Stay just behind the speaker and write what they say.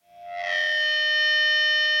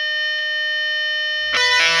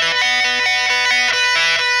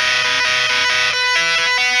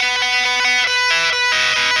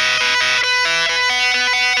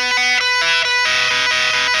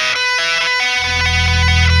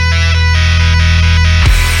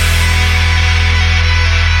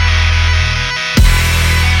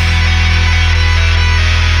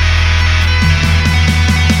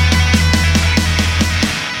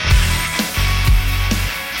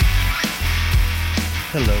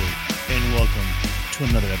Hello, and welcome to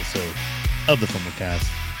another episode of the FOMOcast.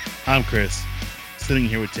 I'm Chris, sitting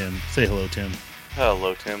here with Tim. Say hello, Tim.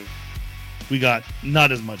 Hello, Tim. We got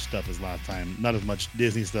not as much stuff as last time, not as much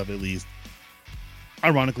Disney stuff at least.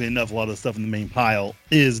 Ironically enough, a lot of the stuff in the main pile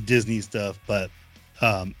is Disney stuff, but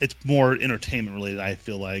it's more entertainment related, I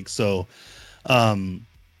feel like. So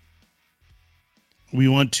we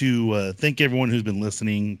want to thank everyone who's been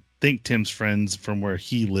listening. Thank Tim's friends from where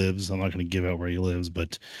he lives. I'm not going to give out where he lives,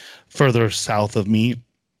 but further south of me.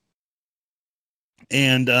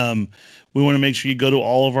 And we want to make sure you go to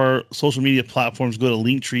all of our social media platforms. Go to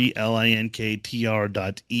Linktree,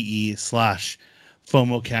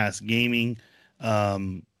 linktr.ee/FOMOcast Gaming.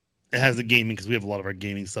 It has the gaming because we have a lot of our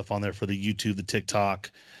gaming stuff on there for the YouTube, the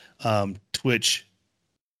TikTok, Twitch,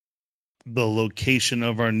 the location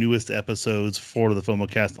of our newest episodes for the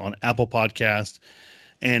FOMOcast on Apple Podcast,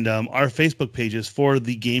 and our Facebook pages for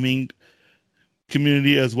the gaming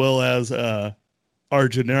community, as well as our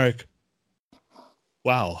generic.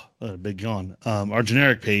 Wow, a big yawn. Our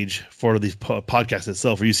generic page for the podcast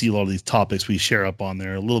itself, where you see a lot of these topics we share up on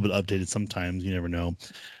there, a little bit updated sometimes. You never know.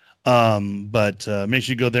 But make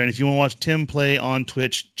sure you go there. And if you want to watch Tim play on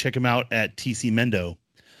Twitch, check him out at TC Mendo.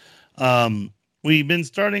 We've been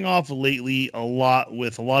starting off lately a lot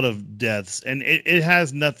with a lot of deaths, and it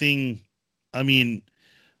has nothing. I mean,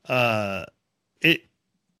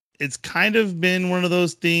 it's kind of been one of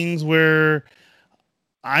those things where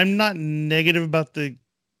I'm not negative about the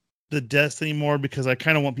deaths anymore, because I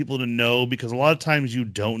kind of want people to know, because a lot of times you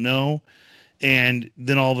don't know. And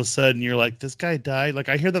then all of a sudden you're like, this guy died. Like,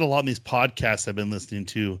 I hear that a lot in these podcasts I've been listening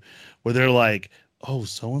to, where they're like, oh,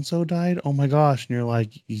 so-and-so died. Oh my gosh. And you're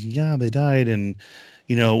like, yeah, they died. And,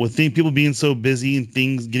 you know, with people being so busy and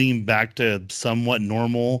things getting back to somewhat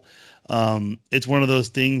normal, it's one of those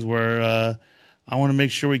things where I want to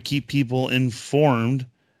make sure we keep people informed,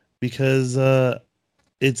 because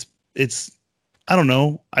it's I don't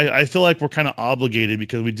know. I feel like we're kind of obligated,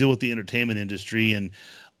 because we deal with the entertainment industry, and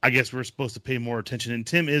I guess we're supposed to pay more attention. And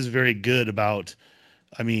Tim is very good about,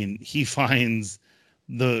 I mean, he finds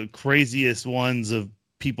the craziest ones of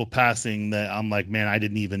people passing that I'm like, man, I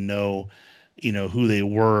didn't even know, who they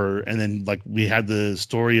were. And then, like, we had the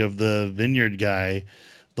story of the vineyard guy,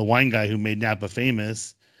 the wine guy who made Napa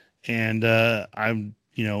famous. And I'm,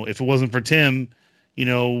 if it wasn't for Tim,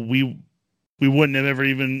 we wouldn't have ever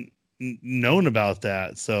even known about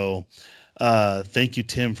that. So thank you,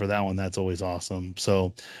 Tim, for that one. That's always awesome.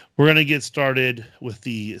 So we're going to get started with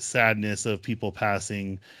the sadness of people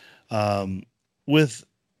passing, with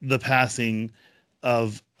the passing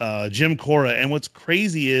of Jim Cora. And what's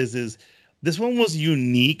crazy is this one was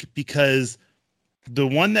unique, because the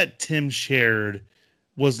one that Tim shared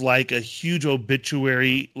was like a huge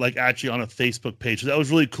obituary, like actually on a Facebook page. So that was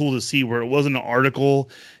really cool to see, where it wasn't an article.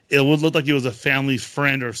 It would look like it was a family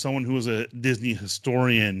friend or someone who was a Disney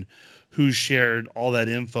historian who shared all that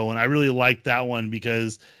info. And I really liked that one,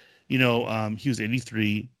 because, he was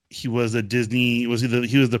 83. He was a Disney, he was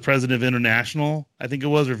the president of International, I think it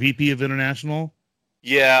was, or VP of International.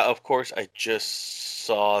 Yeah, of course. I just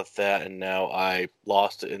saw that, and now I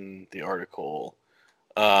lost it in the article.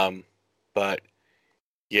 But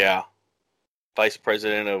yeah, vice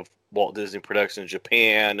president of Walt Disney Productions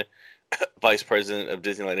Japan, vice president of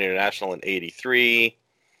Disneyland International in 83,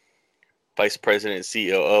 vice president and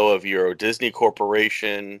COO of Euro Disney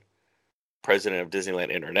Corporation, president of Disneyland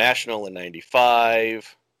International in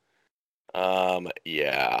 95.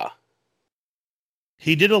 Yeah.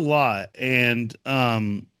 He did a lot. And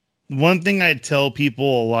one thing I tell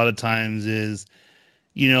people a lot of times is,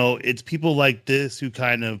 it's people like this who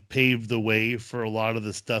kind of paved the way for a lot of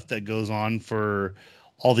the stuff that goes on for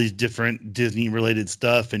all these different Disney related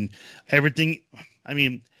stuff and everything. I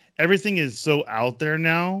mean, everything is so out there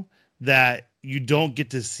now that you don't get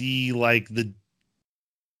to see like the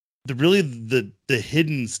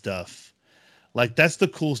hidden stuff. Like, that's the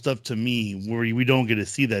cool stuff to me, where we don't get to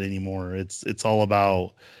see that anymore. It's all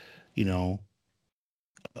about,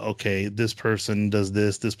 okay, this person does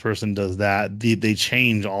this person does that. They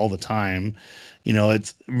change all the time.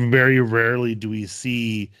 It's very rarely do we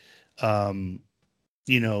see, things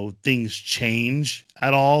change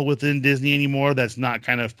at all within Disney anymore. That's not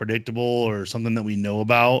kind of predictable or something that we know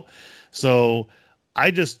about. So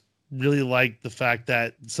I just really like the fact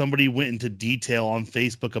that somebody went into detail on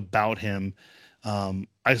Facebook about him.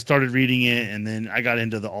 I started reading it, and then I got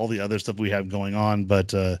into all the other stuff we have going on.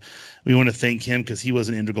 But we want to thank him, because he was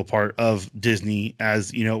an integral part of Disney.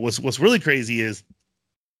 As what's really crazy is,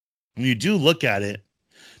 when you do look at it,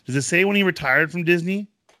 does it say when he retired from Disney?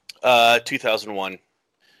 2001.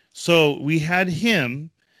 So we had him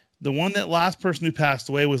The one that last person who passed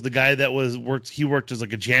away was the guy that he worked as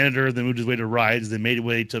like a janitor, then moved his way to rides, then made his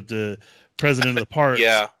way to the president of the parks.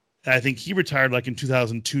 Yeah. I think he retired like in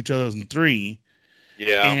 2002, 2003.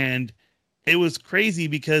 Yeah. And it was crazy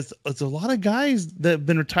because it's a lot of guys that have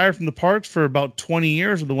been retired from the parks for about 20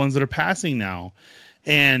 years are the ones that are passing now.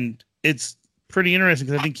 And it's pretty interesting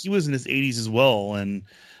because I think he was in his 80s as well. And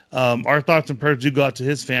our thoughts and prayers do go out to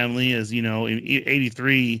his family, as you know,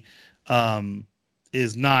 83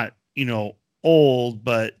 is not, old,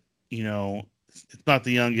 but, it's not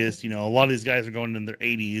the youngest. A lot of these guys are going in their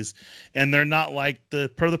 80s, and they're not like the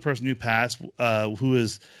person who passed, who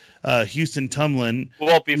is Houston Tumlin.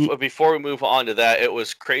 Well, before we move on to that, it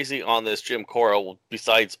was crazy on this Jim Cora.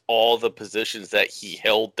 Besides all the positions that he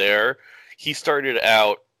held there, he started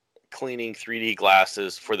out cleaning 3D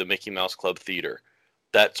glasses for the Mickey Mouse Club Theater.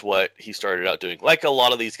 That's what he started out doing. Like a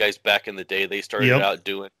lot of these guys back in the day, they started out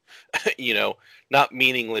doing, not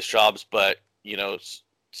meaningless jobs, but,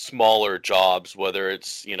 smaller jobs, whether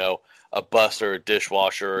it's, a bus or a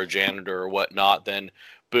dishwasher or a janitor or whatnot. Then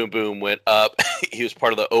Boom Boom went up. He was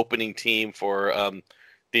part of the opening team for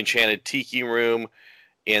the Enchanted Tiki Room.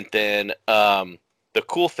 And then the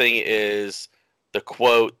cool thing is the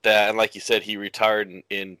quote that, and like you said, he retired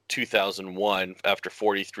in 2001 after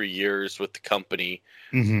 43 years with the company.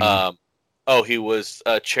 Mm-hmm. He was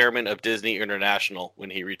chairman of Disney International when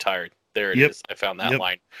he retired. There it is. I found that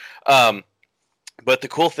line. But the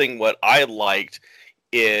cool thing, what I liked,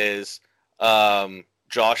 is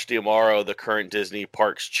Josh D'Amaro, the current Disney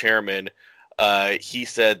Parks chairman, he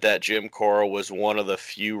said that Jim Cora was one of the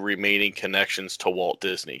few remaining connections to Walt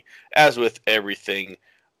Disney. As with everything,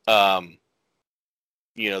 there's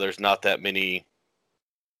not that many,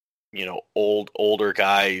 older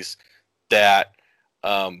guys that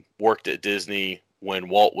worked at Disney when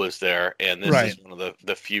Walt was there, and this is one of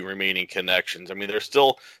the few remaining connections. I mean, there's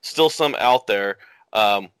still some out there,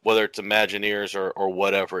 whether it's Imagineers or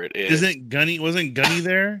whatever it is. Wasn't Gunny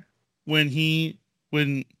there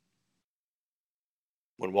when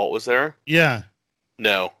Walt was there? Yeah.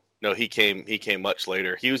 No, he came much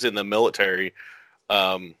later. He was in the military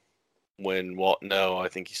when Walt. No, I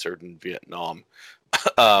think he served in Vietnam.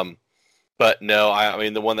 But no, I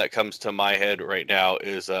mean the one that comes to my head right now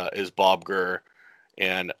is Bob Gurr.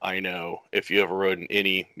 And I know if you ever rode in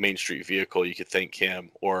any Main Street vehicle, you could thank him,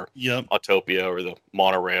 or Autopia, or the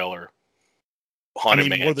monorail, or Haunted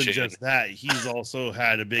Mansion. More than just that, he's also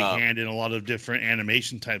had a big hand in a lot of different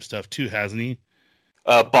animation type stuff too, hasn't he?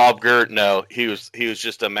 Bob Gurr, no, he was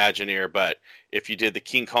just Imagineer. But if you did the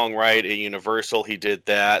King Kong ride at Universal, he did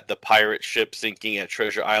that. The pirate ship sinking at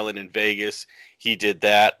Treasure Island in Vegas, he did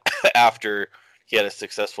that. After he had a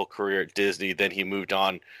successful career at Disney, then he moved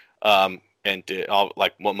on. And did,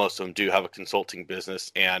 like what most of them do, have a consulting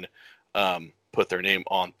business and put their name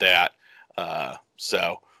on that.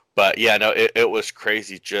 But yeah, no, it was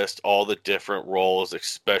crazy, just all the different roles,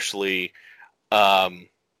 especially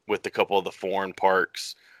with a couple of the foreign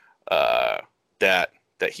parks that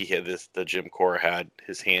he had the Jim Cora had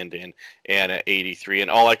his hand in, and at 83.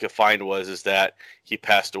 And all I could find is that he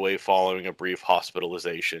passed away following a brief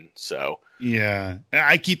hospitalization. So yeah,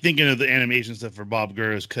 I keep thinking of the animation stuff for Bob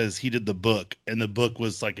Gurr because he did the book, and the book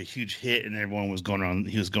was like a huge hit, and everyone was going around.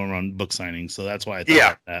 He was going around book signings, so that's why I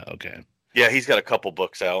thought that. Okay. Yeah, he's got a couple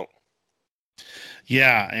books out.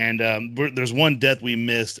 Yeah, and there's one death we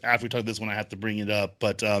missed. After we talk this one, I have to bring it up.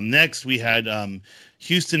 But next we had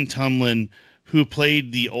Houston Tumlin, who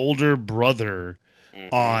played the older brother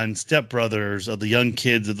on Step Brothers, of the young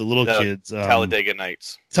kids, of the little kids. Talladega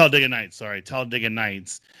Nights. Talladega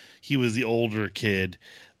Nights. He was the older kid.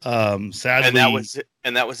 Sadly,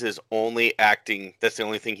 and that was his only acting. That's the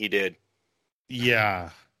only thing he did.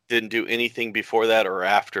 Yeah. Didn't do anything before that or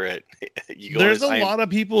after it. There's a lot of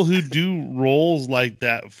people who do roles like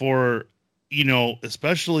that for,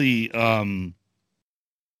 especially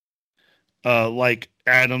like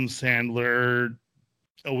Adam Sandler,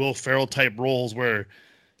 Will Ferrell type roles where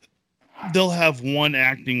they'll have one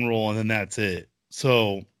acting role and then that's it.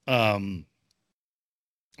 So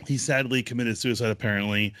he sadly committed suicide,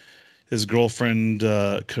 apparently. His girlfriend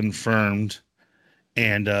confirmed.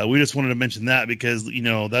 And we just wanted to mention that because,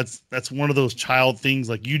 that's one of those child things.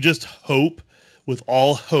 Like, you just hope with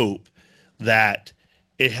all hope that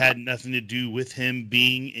it had nothing to do with him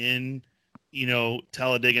being in,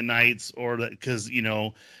 Talladega Nights, or that, because,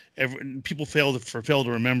 people fail to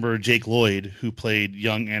remember Jake Lloyd, who played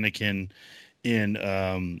young Anakin in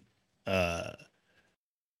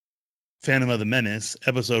Phantom of the Menace,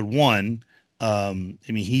 episode 1.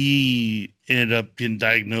 He ended up getting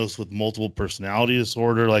diagnosed with multiple personality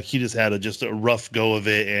disorder. Like, he just had just a rough go of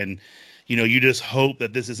it. And, you just hope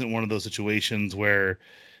that this isn't one of those situations where,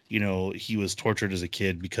 he was tortured as a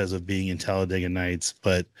kid because of being in Talladega Nights.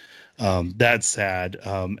 But that's sad.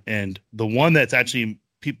 And the one that's actually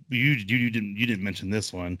people you didn't mention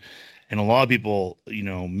this one, and a lot of people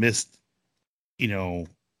missed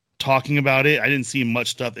talking about it. I didn't see much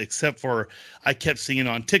stuff except for I kept seeing it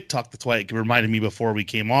on TikTok. That's why it reminded me before we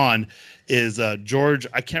came on. Is George?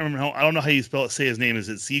 I can't remember I don't know how you say his name. Is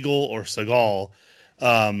it Siegel or Seagal?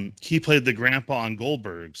 He played the grandpa on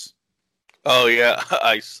Goldberg's. Oh yeah,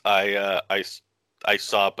 I saw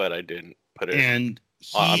it, but I didn't put it. And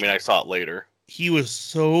I saw it later. He was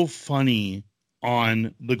so funny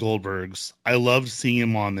on the Goldbergs. I loved seeing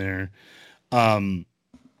him on there.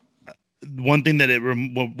 One thing that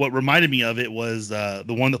what reminded me of it was the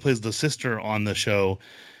one that plays the sister on the show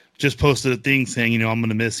just posted a thing saying, I'm going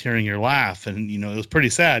to miss hearing your laugh. And, it was pretty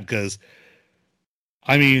sad because,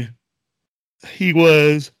 he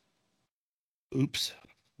was, oops,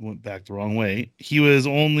 went back the wrong way. He was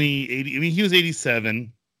only 80. He was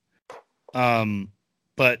 87.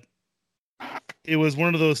 But it was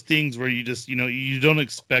one of those things where you just, you don't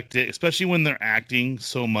expect it, especially when they're acting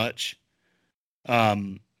so much.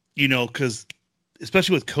 Because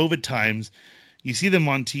especially with COVID times, you see them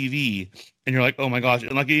on TV and you're like, oh my gosh.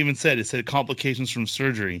 And like I even said, it said complications from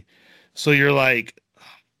surgery. So you're like,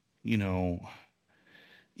 you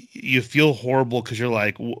feel horrible because you're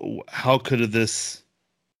like, how could have this,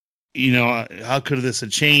 how could have this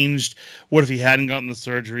have changed? What if he hadn't gotten the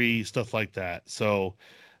surgery? Stuff like that. So,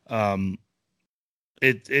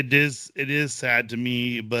 it is sad to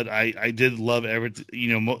me, but I did love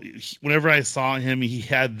everything. Whenever I saw him, he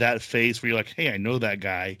had that face where you're like, hey, I know that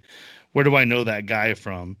guy. Where do I know that guy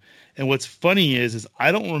from? And what's funny is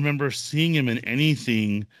I don't remember seeing him in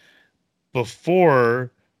anything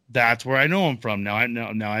before. That's where I know him from. Now I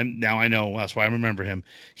know. That's why I remember him.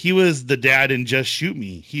 He was the dad in Just Shoot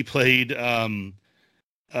Me. He played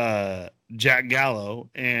Jack Gallo,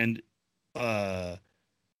 and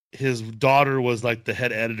his daughter was like the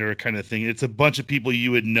head editor kind of thing. It's a bunch of people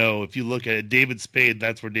you would know if you look at it. David Spade,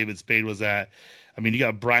 that's where David Spade was at. You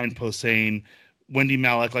got Brian Posehn, Wendy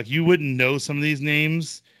Malick. Like, you wouldn't know some of these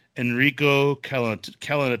names. Enrico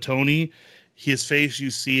Calanatoni, his face,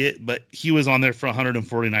 you see it, but he was on there for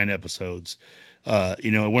 149 episodes.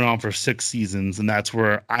 It went on for 6 seasons, and that's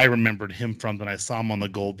where I remembered him from. Then I saw him on the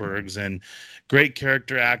Goldbergs, and great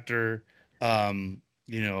character actor.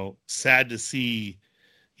 Sad to see,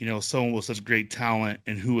 someone with such great talent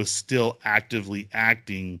and who is still actively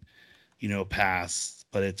acting, pass.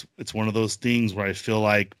 But it's one of those things where I feel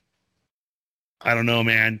like, I don't know,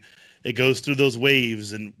 man, it goes through those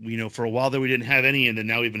waves. And, for a while there, we didn't have any. And then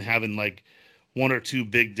now we've been having like 1 or 2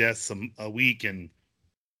 big deaths a week. And,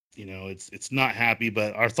 it's not happy,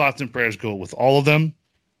 but our thoughts and prayers go with all of them.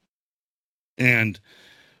 And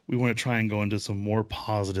we want to try and go into some more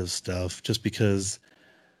positive stuff just because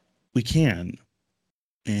we can.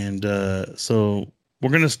 And so we're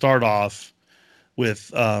going to start off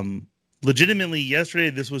with legitimately yesterday.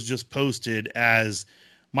 This was just posted as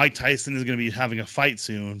Mike Tyson is going to be having a fight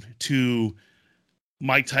soon to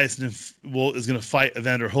Mike Tyson is going to fight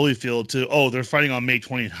Evander Holyfield they're fighting on May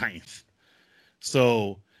 29th.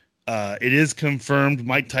 So it is confirmed.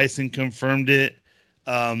 Mike Tyson confirmed it.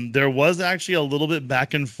 There was actually a little bit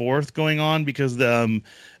back and forth going on because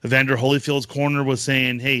Evander Holyfield's corner was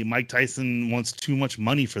saying, hey, Mike Tyson wants too much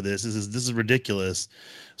money for this. This is ridiculous.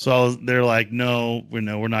 So they're like, no, we're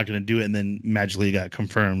not going to do it. And then magically it got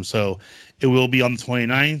confirmed. So it will be on the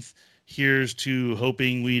 29th. Here's to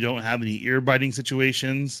hoping we don't have any ear biting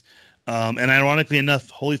situations. And ironically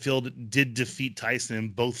enough, Holyfield did defeat Tyson in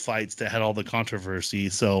both fights that had all the controversy.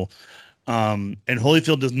 So, and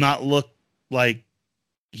Holyfield does not look like,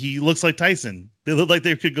 he looks like Tyson. They look like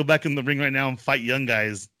they could go back in the ring right now and fight young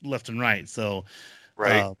guys left and right. So,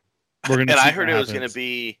 right. We're gonna. And I heard it was going to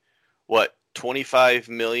be 25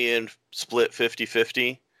 million split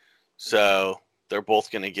 50-50. So they're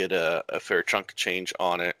both going to get a fair chunk of change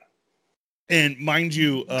on it. And mind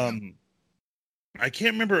you, I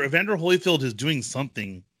can't remember. Evander Holyfield is doing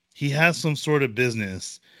something. He has some sort of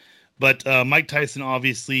business, but Mike Tyson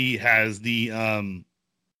obviously has the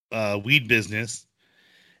weed business.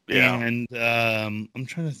 Yeah. And I'm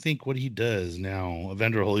trying to think what he does now,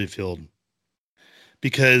 Evander Holyfield,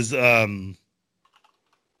 because the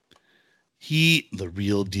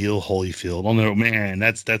real deal Holyfield. Oh no, man,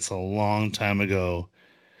 that's a long time ago.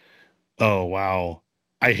 Oh wow,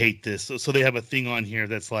 I hate this. So they have a thing on here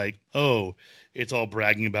that's like, oh, it's all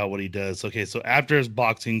bragging about what he does. Okay, so after his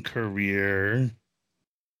boxing career,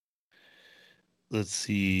 let's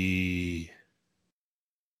see.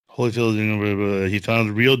 Holyfield, he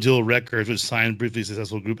founded Real Deal Records, which signed briefly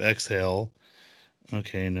successful group Exhale.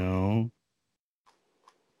 Okay, no.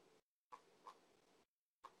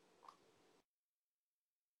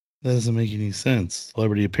 That doesn't make any sense.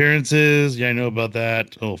 Celebrity appearances. Yeah, I know about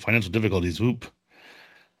that. Oh, financial difficulties. Whoop.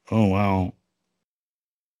 Oh, wow.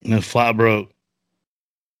 No, flat broke.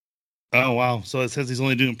 Oh, wow. So it says he's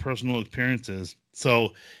only doing personal appearances.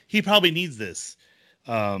 So he probably needs this.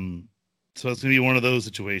 Um, so it's going to be one of those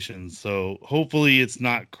situations. So hopefully it's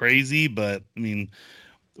not crazy, but I mean,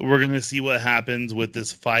 we're going to see what happens with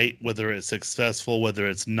this fight, whether it's successful, whether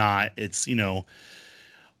it's not. It's,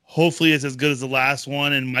 hopefully it's as good as the last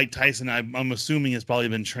one. And Mike Tyson, I'm assuming, has probably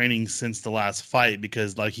been training since the last fight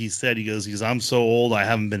because, like he said, he goes, I'm so old, I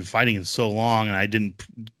haven't been fighting in so long, and I didn't,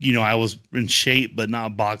 I was in shape, but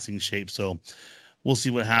not boxing shape. So we'll see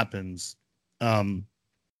what happens.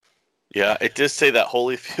 Yeah, it does say that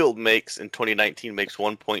Holyfield makes in 2019 makes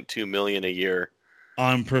 1.2 million a year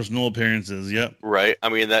on personal appearances. Yep. Right. I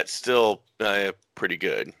mean, that's still pretty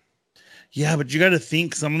good. Yeah, but you got to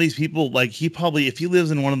think some of these people, like he probably, if he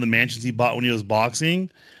lives in one of the mansions he bought when he was boxing,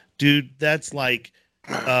 dude, that's like,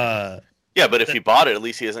 yeah, but if he bought it, at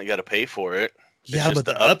least he hasn't got to pay for it. It's yeah, but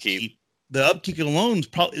the upkeep alone is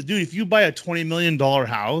probably, dude, if you buy a $20 million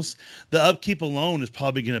house, the upkeep alone is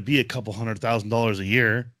probably going to be a couple $100,000 a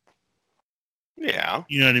year. Yeah.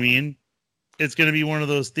 You know what I mean? It's going to be one of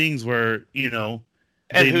those things where,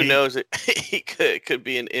 and who knows, he could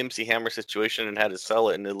be an MC Hammer situation and had to sell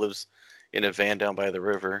it, and it lives in a van down by the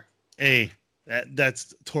river. Hey,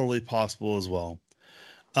 that's totally possible as well.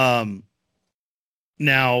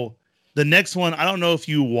 Now the next one, I don't know if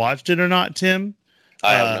you watched it or not, Tim.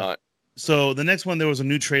 I have not. So the next one, there was a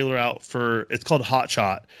new trailer out for. It's called Hot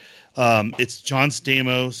Shot. It's John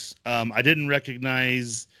Stamos. I didn't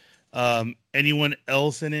recognize anyone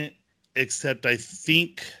else in it except I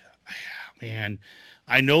think, man,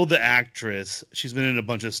 I know the actress. She's been in a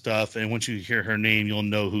bunch of stuff, and once you hear her name, you'll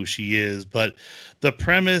know who she is. But the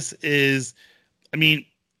premise is, I mean,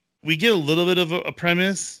 we get a little bit of a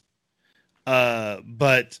premise,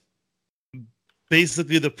 but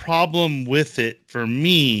basically the problem with it for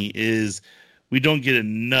me is we don't get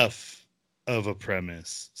enough of a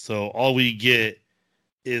premise. So all we get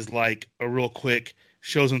is like a real quick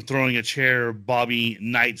shows him throwing a chair, Bobby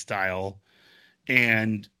Knight style,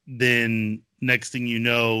 and then next thing you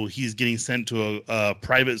know, he's getting sent to a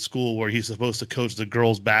private school where he's supposed to coach the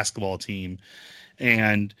girls' basketball team.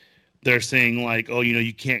 And they're saying like, oh,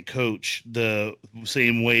 you can't coach the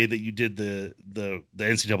same way that you did the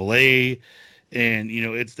NCAA. And,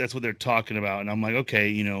 that's what they're talking about. And I'm like,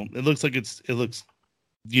 okay, it looks like it looks,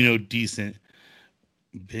 decent.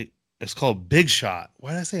 It's called Big Shot.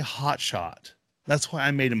 Why did I say Hot Shot? That's why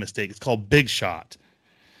I made a mistake. It's called Big Shot.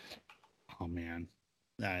 Oh, man.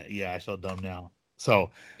 Yeah, I feel dumb now.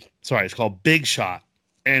 So, sorry, it's called Big Shot.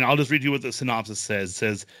 And I'll just read you what the synopsis says. It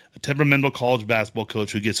says, a temperamental college basketball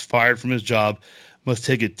coach who gets fired from his job must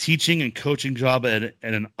take a teaching and coaching job at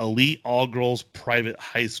an elite all-girls private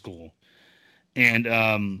high school. And,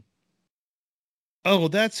 oh,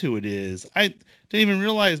 that's who it is. I didn't even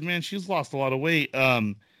realize, man, she's lost a lot of weight.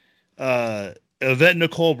 Yvette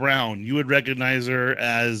Nicole Brown, you would recognize her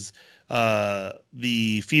as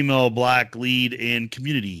the female black lead in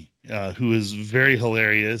Community, who is very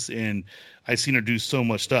hilarious, and I've seen her do so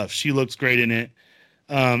much stuff. She looks great in it.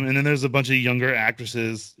 And then there's a bunch of younger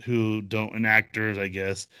actresses who don't, and actors, I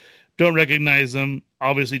guess, don't recognize them.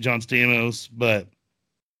 Obviously, John Stamos, but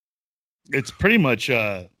it's pretty much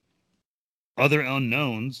other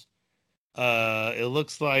unknowns. It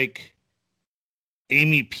looks like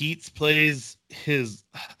Amy Peets plays his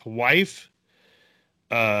wife,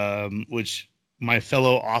 which my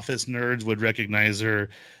fellow Office nerds would recognize her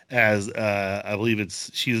as, I believe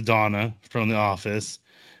she's Donna from The Office,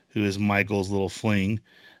 who is Michael's little fling.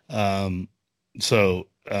 So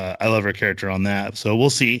I love her character on that. So we'll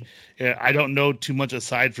see. I don't know too much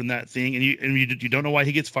aside from that thing, and you don't know why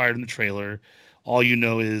he gets fired in the trailer. All you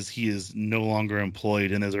know is he is no longer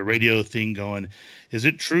employed, and there's a radio thing going. Is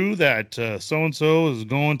it true that so and so is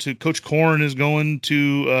going to Coach Korn is going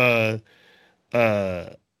to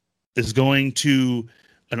an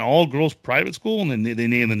all girls private school, and then they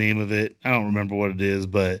name the name of it. I don't remember what it is,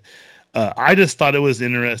 but I just thought it was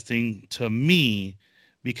interesting to me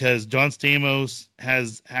because John Stamos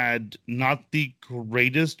has had not the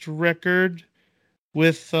greatest record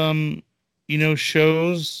with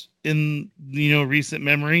shows in recent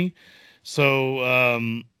memory. So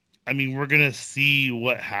I mean, we're gonna see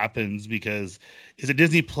what happens because it's a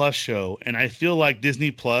Disney Plus show, and I feel like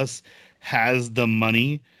Disney Plus has the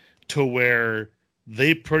money to where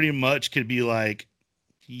they pretty much could be like,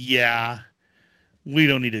 yeah, we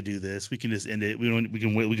don't need to do this. We can just end it. We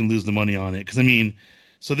can wait. We can lose the money on it. Because I mean,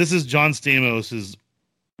 so this is John Stamos's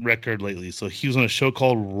record lately. So he was on a show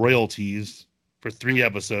called Royalties for 3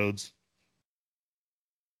 episodes.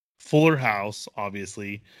 Fuller House,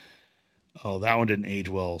 obviously. Oh, that one didn't age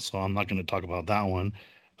well, so I'm not going to talk about that one.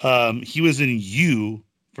 He was in You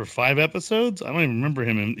for 5 episodes. I don't even remember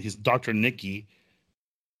him. He's Dr. Nicky.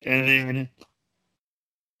 And then,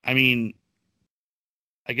 I mean,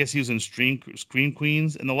 I guess he was in Screen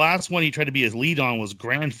Queens. And the last one he tried to be his lead on was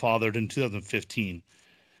Grandfathered in 2015.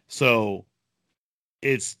 So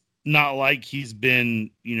it's not like he's been,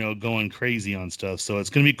 going crazy on stuff. So it's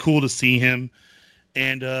going to be cool to see him.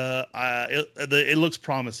 And it looks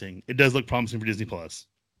promising. It does look promising for Disney Plus.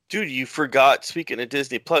 Dude, you forgot, speaking of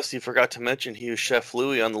Disney Plus, you forgot to mention he was Chef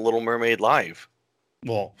Louis on The Little Mermaid Live.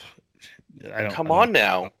 Well, I don't count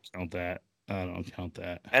that. I don't count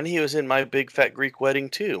that. And he was in My Big Fat Greek Wedding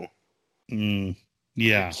too.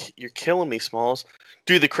 Yeah. You're killing me, Smalls.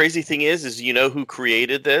 Dude, the crazy thing is you know who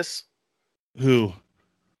created this? Who?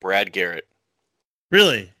 Brad Garrett.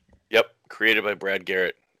 Really? Yep, created by Brad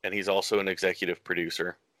Garrett. And he's also an executive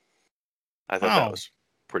producer. I thought that was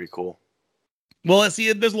pretty cool. Well,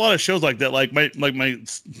 see, there's a lot of shows like that. Like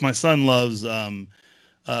my son loves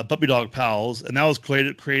Puppy Dog Pals, and that was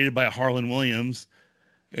created by Harlan Williams.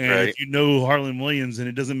 And right. If you know Harlan Williams, and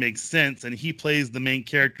it doesn't make sense, and he plays the main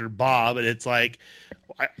character Bob, and it's like,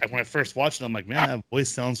 when I first watched it, I'm like, man, that voice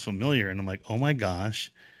sounds familiar, and I'm like, oh my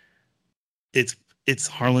gosh, it's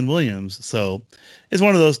Harlan Williams. So it's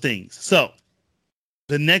one of those things. So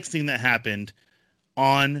the next thing that happened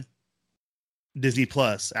on Disney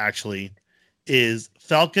Plus actually is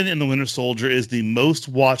Falcon and the Winter Soldier is the most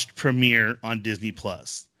watched premiere on Disney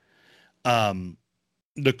Plus.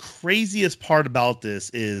 The craziest part about this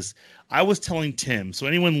is I was telling Tim, so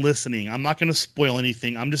anyone listening, I'm not going to spoil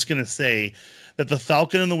anything. I'm just going to say that the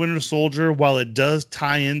Falcon and the Winter Soldier, while it does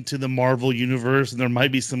tie into the Marvel universe, and there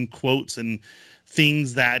might be some quotes and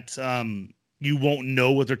things that you won't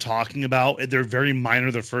know what they're talking about. They're very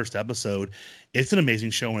minor, their first episode. It's an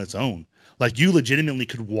amazing show on its own. Like, you legitimately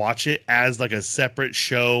could watch it as like a separate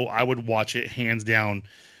show. I would watch it hands down,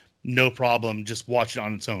 no problem. Just watch it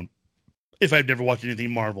on its own. If I've never watched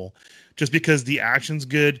anything Marvel, just because the action's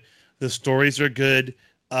good, the stories are good.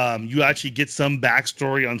 You actually get some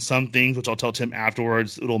backstory on some things, which I'll tell Tim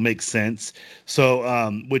afterwards. It'll make sense.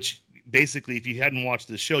 So, which basically, if you hadn't watched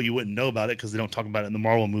the show, you wouldn't know about it because they don't talk about it in the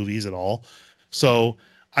Marvel movies at all. So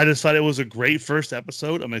I just thought it was a great first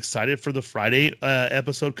episode. I'm excited for the Friday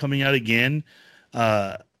episode coming out again.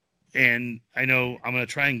 And I know I'm going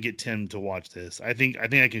to try and get Tim to watch this. I think I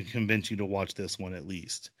can convince you to watch this one at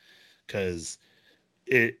least, because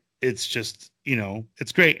it's just,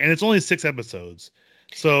 it's great. And it's only 6 episodes.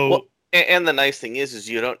 So, well, and the nice thing is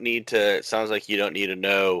you don't need to, it sounds like you don't need to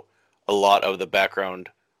know a lot of the background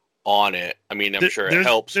on it. I mean, I'm sure it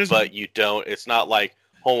helps, but you don't, it's not like,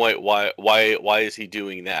 oh wait, why is he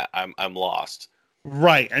doing that? I'm lost.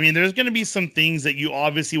 Right. I mean, there's going to be some things that you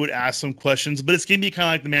obviously would ask some questions, but it's going to be kind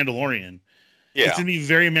of like The Mandalorian. Yeah. It's going to be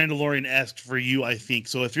very Mandalorian-esque for you, I think.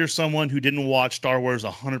 So if you're someone who didn't watch Star Wars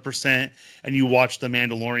 100% and you watched The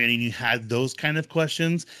Mandalorian and you had those kind of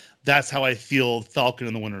questions, that's how I feel Falcon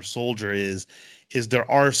and the Winter Soldier is there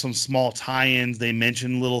are some small tie-ins. They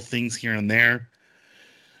mention little things here and there.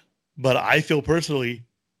 But I feel personally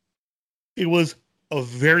it was a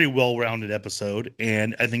very well-rounded episode,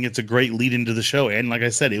 and I think it's a great lead into the show. And like I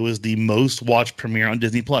said, it was the most watched premiere on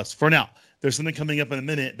Disney Plus for now. There's something coming up in a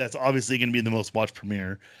minute that's obviously going to be the most watched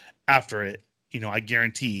premiere after it. I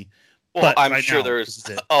guarantee. Well, but I'm sure there's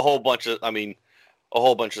a whole bunch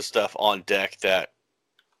of stuff on deck that,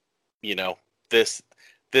 this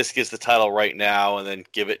gets the title right now, and then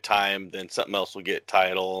give it time, then something else will get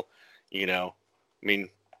title. I mean,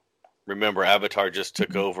 remember Avatar just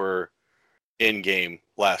took over Endgame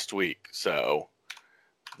last week, so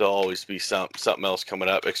there'll always be something else coming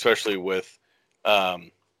up, especially with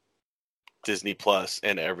Disney Plus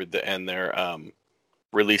and their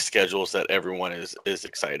release schedules that everyone is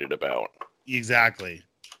excited about. Exactly.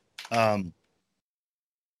 I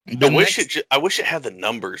wish it had the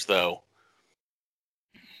numbers though.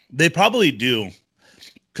 They probably do,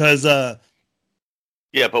 because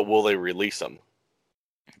yeah, but will they release them?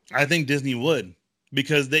 I think Disney would.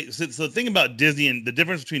 Because so the thing about Disney, and the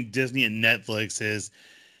difference between Disney and Netflix is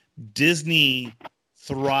Disney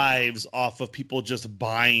thrives off of people just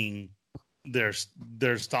buying their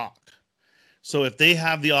stock. So if they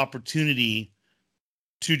have the opportunity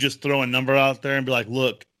to just throw a number out there and be like,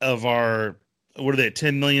 look, of our, what are they,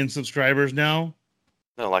 10 million subscribers now?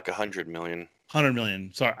 No, like 100 million. 100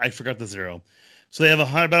 million. Sorry, I forgot the zero. So they have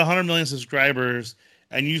about 100 million subscribers,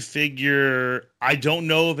 and you figure, I don't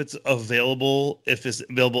know if it's available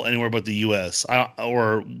anywhere but the U.S.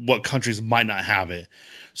 Or what countries might not have it.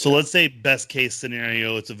 So let's say best case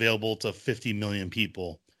scenario, it's available to 50 million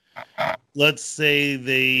people. Let's say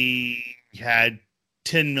they had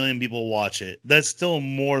 10 million people watch it. That's still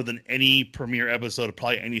more than any premiere episode of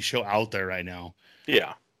probably any show out there right now.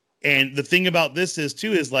 Yeah. And the thing about this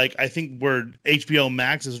is like, I think where HBO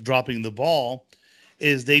Max is dropping the ball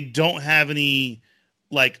is they don't have any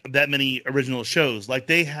like that many original shows. Like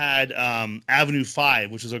they had Avenue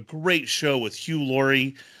 5, which is a great show with Hugh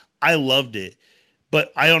Laurie. I loved it,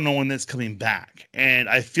 but I don't know when that's coming back. And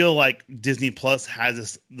I feel like Disney Plus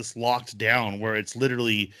has this locked down where it's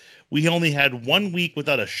literally, we only had 1 week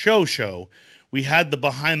without a show. We had the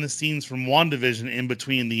behind the scenes from WandaVision in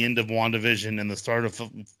between the end of WandaVision and the start of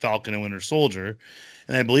Falcon and Winter Soldier.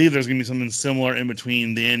 And I believe there's going to be something similar in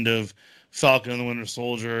between the end of Falcon and the Winter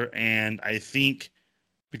Soldier. And I think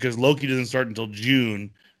because Loki doesn't start until June,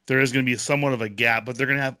 there is going to be somewhat of a gap, but they're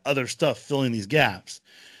going to have other stuff filling these gaps.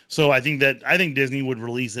 So I think Disney would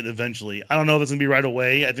release it eventually. I don't know if it's going to be right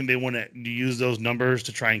away. I think they want to use those numbers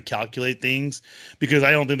to try and calculate things, because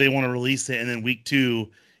I don't think they want to release it and then week 2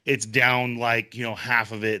 it's down like,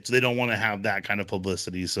 half of it. So they don't want to have that kind of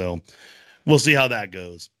publicity. So we'll see how that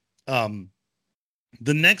goes. The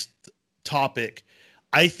next topic,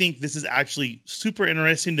 I think this is actually super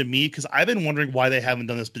interesting to me because I've been wondering why they haven't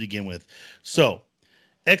done this to begin with. So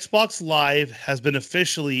Xbox Live has been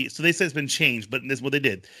officially, so they say it's been changed, but this is what they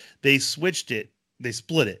did. They switched it. They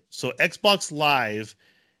split it. So Xbox Live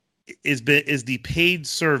is the paid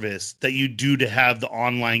service that you do to have the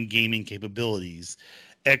online gaming capabilities.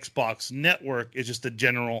 Xbox Network is just a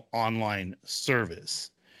general online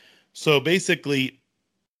service. So basically,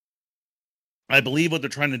 I believe what they're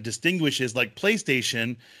trying to distinguish is like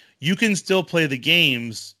PlayStation, you can still play the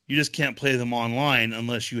games, you just can't play them online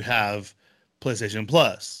unless you have PlayStation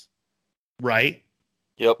Plus, right?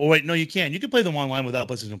 Yep. Oh wait, no, you can. You can play them online without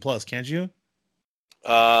PlayStation Plus, can't you?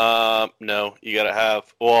 No, you gotta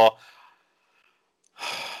have. Well,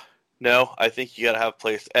 no, I think you gotta have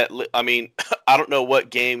I mean, I don't know what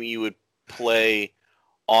game you would play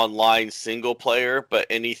online single player, but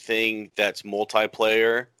anything that's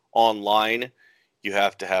multiplayer online, you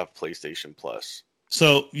have to have PlayStation Plus.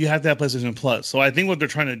 So you have to have PlayStation Plus. So I think what they're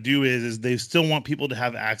trying to do is they still want people to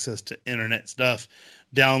have access to internet stuff,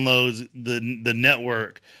 downloads, the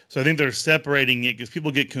network. So I think they're separating it because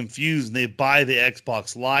people get confused and they buy the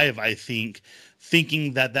Xbox Live, I think,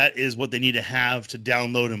 thinking that is what they need to have to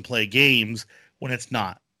download and play games when it's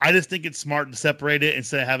not. I just think it's smart to separate it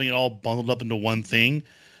instead of having it all bundled up into one thing.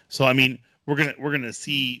 So I mean, we're gonna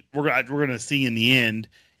see in the end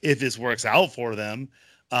if this works out for them.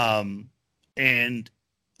 And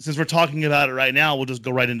since we're talking about it right now, we'll just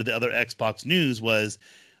go right into the other Xbox news. Was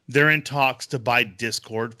they're in talks to buy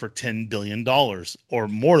Discord for $10 billion or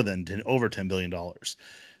more than over $10 billion.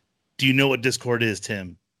 Do you know what Discord is,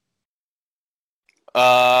 Tim?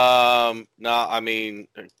 No, I mean,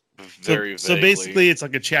 very so basically, it's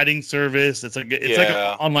like a chatting service. It's like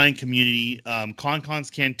an online community.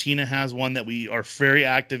 ConCon's Cantina has one that we are very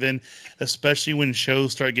active in, especially when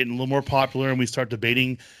shows start getting a little more popular and we start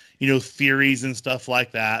debating, theories and stuff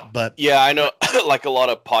like that. But yeah, I know, like a lot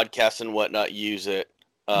of podcasts and whatnot use it.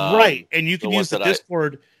 Right, and you can use the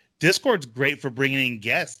Discord. Discord's great for bringing in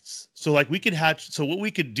guests. So like what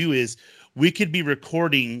we could do is we could be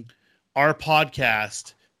recording our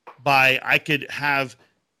podcast I could have,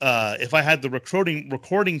 if I had the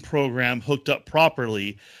recording program hooked up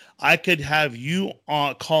properly, I could have you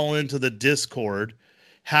call into the Discord,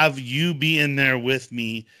 have you be in there with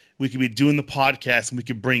me. We could be doing the podcast and we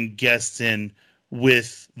could bring guests in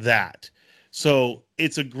with that. So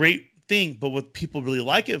it's a great thing. But what people really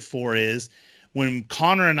like it for is when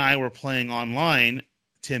Connor and I were playing online,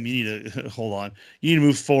 Tim, you need to hold on. You need to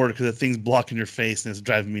move forward because the thing's blocking your face and it's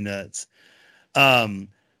driving me nuts.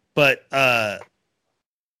 But when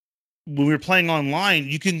we were playing online,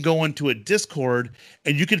 you can go into a Discord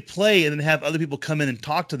and you could play and then have other people come in and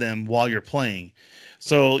talk to them while you're playing.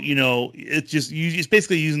 So, it's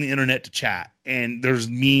basically using the internet to chat, and there's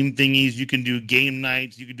meme thingies. You can do game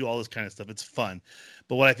nights. You can do all this kind of stuff. It's fun.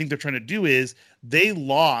 But what I think they're trying to do is they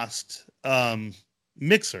lost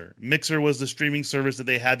Mixer. Mixer was the streaming service that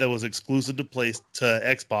they had that was exclusive to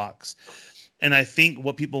Xbox. And I think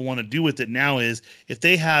what people want to do with it now is if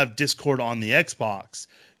they have Discord on the Xbox,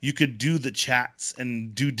 you could do the chats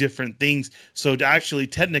and do different things. So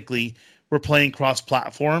technically, we're playing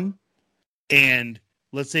cross-platform, and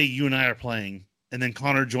let's say you and I are playing, and then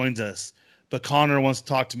Connor joins us, but Connor wants to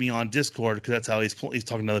talk to me on Discord because that's how he's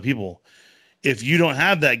talking to other people. If you don't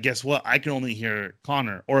have that, guess what? I can only hear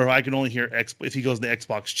Connor, or if I can only hear if he goes to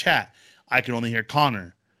Xbox chat, I can only hear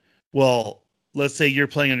Connor. Well, let's say you're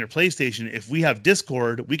playing on your PlayStation. If we have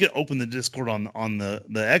Discord, we can open the Discord on the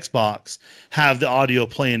Xbox, have the audio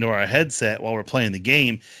play into our headset while we're playing the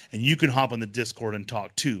game, and you can hop on the Discord and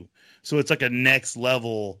talk too. So it's like a next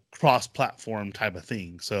level cross-platform type of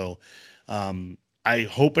thing. So I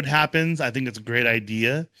hope it happens. I think it's a great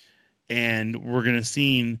idea, and we're gonna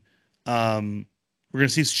see soon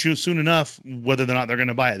enough whether or not they're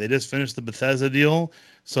gonna buy it. They just finished the Bethesda deal,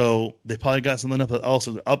 so they probably got something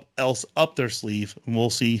else up their sleeve, and we'll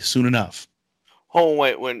see soon enough. Oh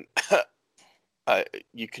wait, when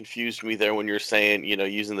you confused me there when you're saying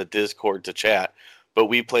using the Discord to chat, but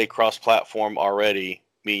we play cross-platform already,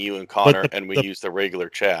 me, you, and Connor, and we use the regular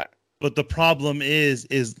chat. But the problem is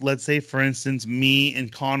let's say for instance, me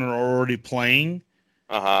and Connor are already playing.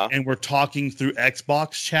 And we're talking through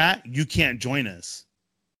Xbox chat, you can't join us.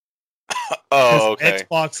 Oh, okay.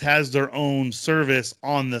 Xbox has their own service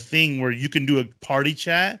on the thing where you can do a party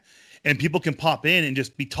chat and people can pop in and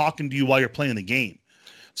just be talking to you while you're playing the game.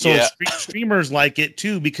 So streamers like it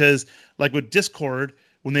too, because like with Discord,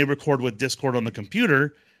 when they record with Discord on the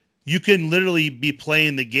computer, you can literally be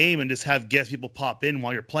playing the game and just have guest people pop in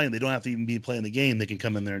while you're playing. They don't have to even be playing the game. They can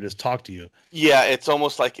come in there and just talk to you. Yeah, it's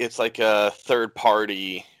almost like it's like a third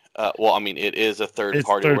party. Well, I mean, it is a third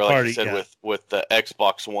party. Where, like you said, with the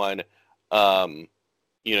Xbox One,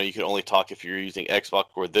 you can only talk if you're using Xbox.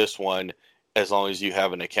 Or this one, as long as you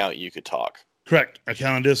have an account, you could talk. Correct.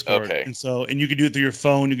 Account on Discord. Okay. And you can do it through your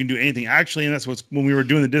phone. You can do anything. Actually, and that's when we were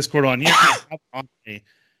doing the Discord on here on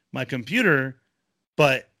my computer,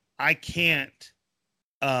 but I can't.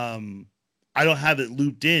 I don't have it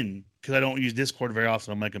looped in because I don't use Discord very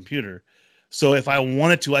often on my computer. So if I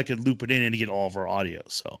wanted to, I could loop it in and get all of our audio.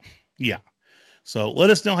 So yeah. So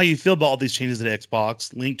let us know how you feel about all these changes at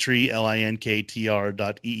Xbox. Linktree,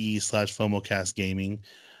 linktr.ee/FOMOcastGaming.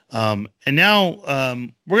 And now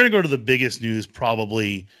we're going to go to the biggest news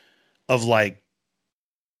probably of like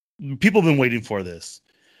people have been waiting for this.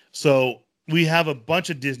 So we have a bunch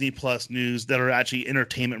of Disney Plus news that are actually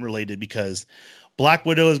entertainment related because Black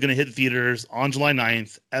Widow is going to hit theaters on July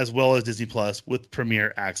 9th, as well as Disney Plus with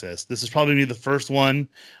Premiere Access. This is probably going to be the first one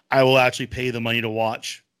I will actually pay the money to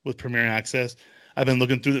watch with Premiere Access. I've been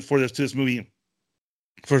looking through this movie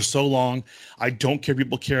for so long. I don't care if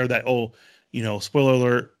people care that, spoiler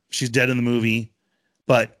alert, she's dead in the movie.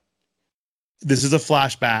 But this is a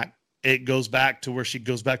flashback. It goes back to where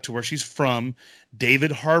she's from.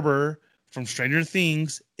 David Harbour from Stranger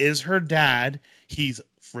Things is her dad. He's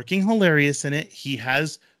freaking hilarious in it. He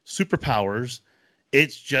has superpowers.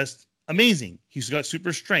 It's just amazing. He's got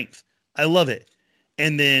super strength. I love it.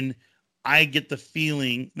 And then I get the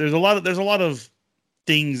feeling there's a lot of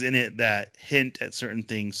things in it that hint at certain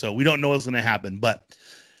things. So we don't know what's going to happen, but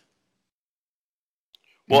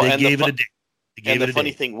they gave it a day. And the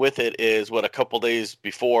funny thing with it is a couple days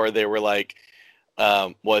before they were like,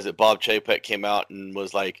 was it Bob Chapek came out and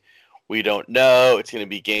was like, we don't know. It's going to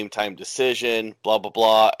be game time decision, blah, blah,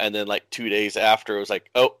 blah. And then like 2 days after, it was like,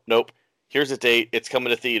 oh, nope. Here's a date. It's coming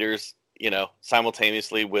to theaters,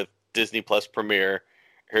 simultaneously with Disney Plus Premiere.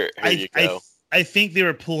 Here you go. I think they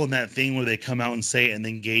were pulling that thing where they come out and say it and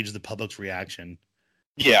then gauge the public's reaction.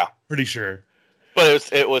 Yeah. Pretty sure. But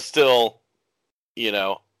it was still,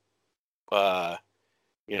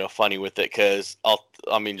 funny with it because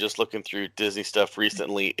just looking through Disney stuff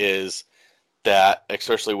recently is that,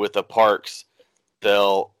 especially with the parks,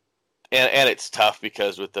 and it's tough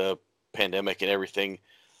because with the pandemic and everything,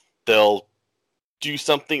 they'll do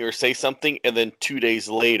something or say something, and then 2 days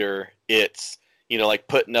later, it's like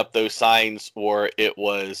putting up those signs, or it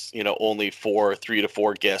was only 3 to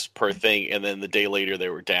 4 guests per thing, and then the day later they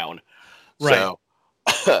were down. Right.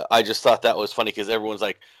 So I just thought that was funny because everyone's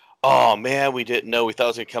like, "Oh man, we didn't know. We thought it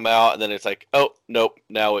was gonna come out," and then it's like, "Oh nope,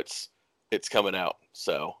 now it's coming out."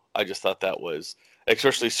 So I just thought that was,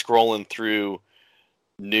 especially scrolling through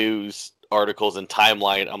news articles and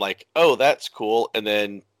timeline, I'm like, oh, that's cool. And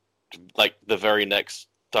then like the very next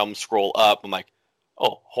thumb scroll up, I'm like,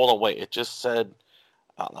 oh, hold on, wait, it just said,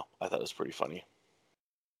 I don't know. I thought it was pretty funny.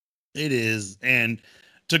 It is. And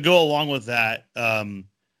to go along with that,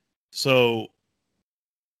 so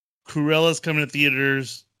Cruella's coming to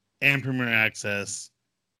theaters and Premiere Access.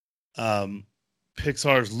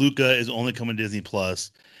 Pixar's Luca is only coming to Disney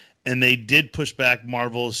Plus. And they did push back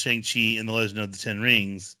Marvel's Shang-Chi and the Legend of the Ten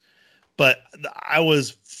Rings. But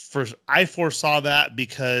I foresaw that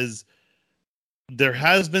because there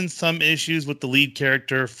has been some issues with the lead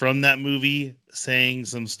character from that movie saying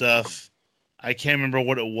some stuff. I can't remember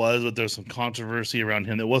what it was, but there was some controversy around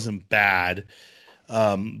him that wasn't bad.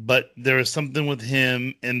 But there was something with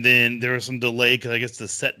him, and then there was some delay because I guess the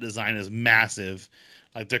set design is massive.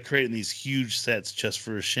 Like they're creating these huge sets just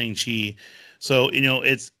for Shang-Chi. So,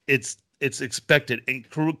 it's expected. And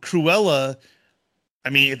Cruella, I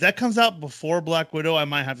mean, if that comes out before Black Widow, I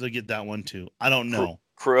might have to get that one too. I don't know.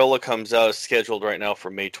 Cruella comes out scheduled right now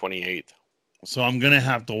for May 28th. So I'm gonna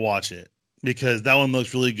have to watch it because that one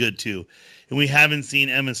looks really good too. And we haven't seen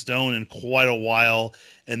Emma Stone in quite a while,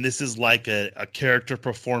 and this is like a character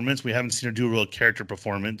performance. We haven't seen her do a real character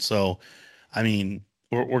performance. So, I mean,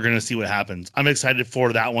 we're gonna see what happens. I'm excited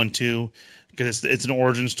for that one too because it's an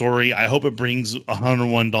origin story. I hope it brings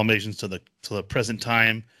 101 Dalmatians to the present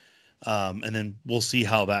time, and then we'll see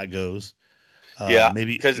how that goes.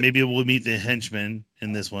 Maybe we'll meet the henchmen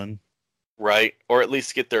in this one, right? Or at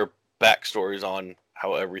least get their backstories on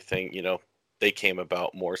how everything they came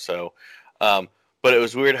about more so. But it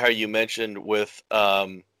was weird how you mentioned with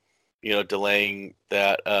delaying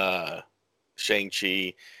that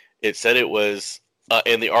Shang-Chi. It said it was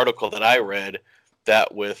in the article that I read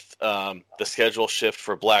that with the schedule shift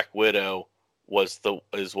for Black Widow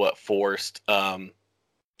is what forced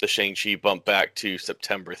the Shang-Chi bump back to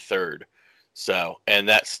September 3rd. So, and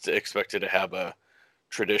that's expected to have a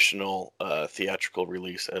traditional theatrical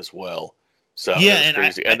release as well. So yeah, it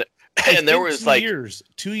was crazy. And there was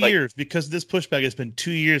 2 years because this pushback. It's been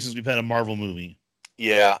 2 years since we've had a Marvel movie.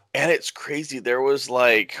 Yeah, and it's crazy. There was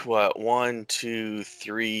like what 1, 2,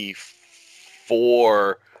 3,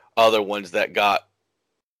 4 other ones that got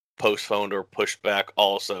postponed or pushed back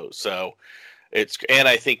also. So and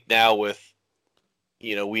I think now with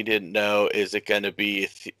we didn't know, is it going to be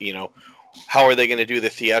how are they going to do the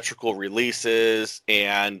theatrical releases,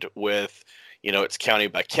 and with it's county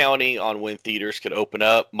by county on when theaters could open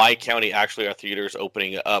up. My county, actually, our theaters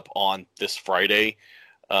opening up on this Friday.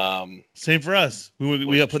 Same for us.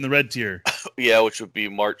 We got put in the red tier. Yeah, which would be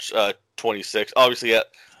March 26th. Obviously, at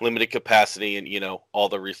limited capacity and all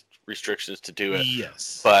the restrictions to do it.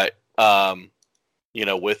 Yes, but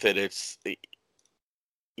with it, it's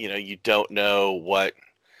you don't know what.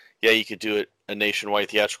 Yeah, you could do it a nationwide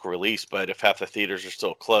theatrical release, but if half the theaters are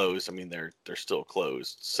still closed, I mean they're still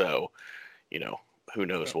closed. So, who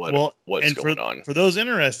knows what's going on. For those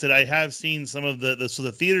interested, I have seen some of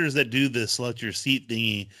the theaters that do the select your seat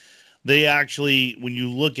thingy. They actually, when you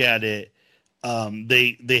look at it,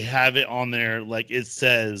 they have it on there, like it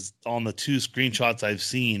says on the 2 screenshots I've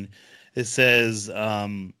seen. It says,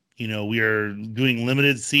 we are doing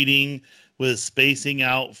limited seating with spacing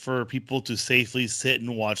out for people to safely sit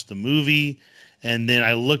and watch the movie. And then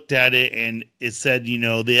I looked at it and it said,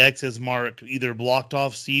 the X's mark either blocked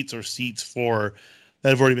off seats or seats that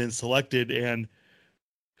have already been selected. And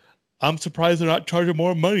I'm surprised they're not charging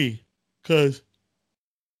more money because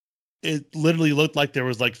it literally looked like there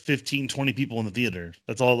was like 15, 20 people in the theater.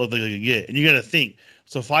 That's all it looked like they could get. And you got to think.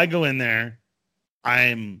 So if I go in there,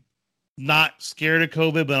 I'm not scared of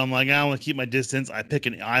COVID, but I'm like, I want to keep my distance. I pick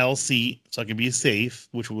an aisle seat so I can be safe,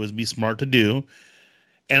 which would be smart to do.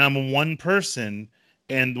 And I'm one person,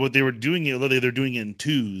 and what they were doing they're doing it in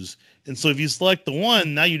 2s. And so if you select the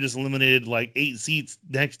one, now you just eliminated like 8 seats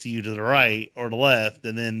next to you to the right or the left,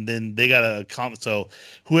 and then they got a comp. So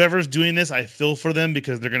whoever's doing this, I feel for them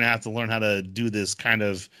because they're gonna have to learn how to do this kind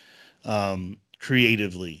of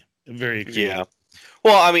creatively, very creative. Yeah.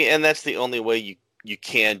 Well, I mean, and that's the only way you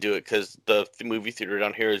can do it, because the movie theater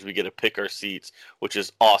down here is we get to pick our seats, which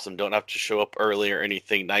is awesome. Don't have to show up early or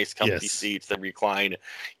anything. Nice comfy seats that recline,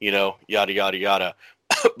 yada yada yada.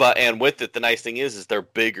 And with it, the nice thing is they're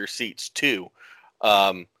bigger seats too.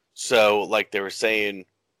 So like they were saying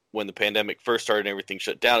when the pandemic first started and everything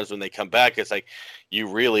shut down, is when they come back, it's like you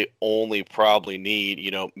really only probably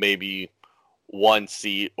need maybe 1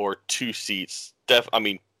 seat or 2 seats.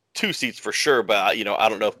 2 seats for sure, but I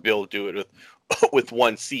don't know if we'll be able to do it with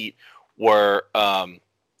 1 seat, where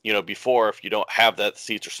before, if you don't have that, the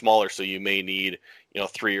seats are smaller, so you may need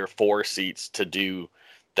 3 or 4 seats to do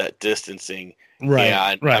that distancing. Right.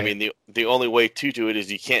 I mean, the only way to do it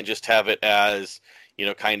is you can't just have it as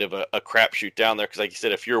kind of a crapshoot down there, because like you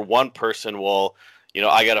said, if you're one person, well,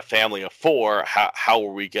 I got a family of 4, how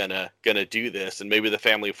are we gonna do this? And maybe the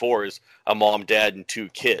family of 4 is a mom, dad, and 2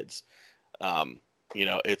 kids.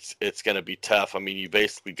 It's going to be tough. I mean, you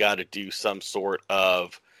basically got to do some sort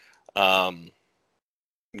of, a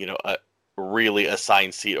really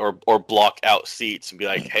assigned seat or block out seats and be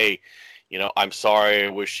like, hey, I'm sorry, I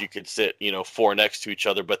wish you could sit, 4 next to each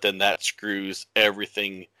other, but then that screws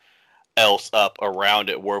everything else up around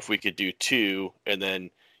it. Where if we could do 2, and then,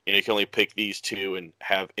 you can only pick these 2 and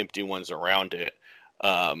have empty ones around it.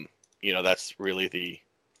 that's really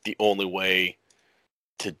the only way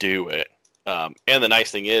to do it. And the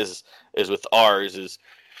nice thing is with ours is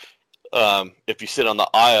if you sit on the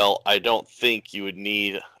aisle, I don't think you would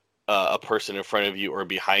need a person in front of you or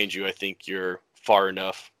behind you. I think you're far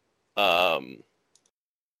enough,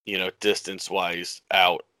 distance wise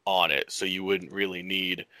out on it, so you wouldn't really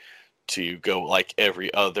need to go like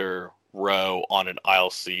every other row on an aisle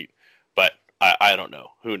seat. But I don't know.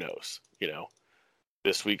 Who knows?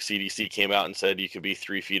 This week CDC came out and said you could be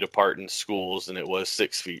 3 feet apart in schools, and it was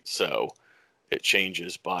 6 feet. So it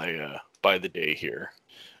changes by the day here.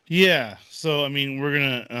 Yeah. So I mean,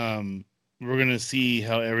 we're gonna see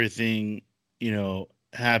how everything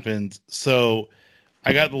happens. So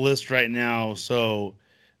I got the list right now. So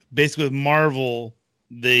basically, with Marvel,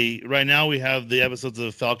 right now we have the episodes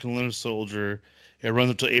of Falcon and Winter Soldier. It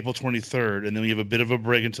runs until April 23rd, and then we have a bit of a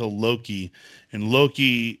break until Loki. And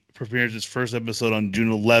Loki premieres its first episode on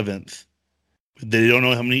June 11th. They don't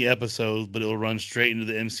know how many episodes, but it will run straight into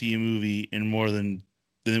the MCU movie, and more than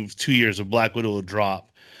 2 years of Black Widow will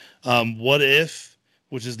drop. What If,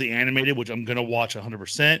 which is the animated, which I'm going to watch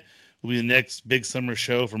 100%, will be the next big summer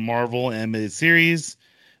show for Marvel animated series.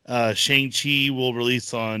 Shang-Chi will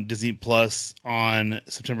release on Disney Plus on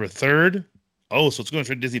September 3rd. Oh, so it's going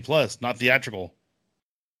straight to Disney Plus, not theatrical.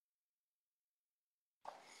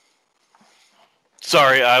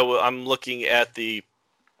 Sorry, I'm looking at the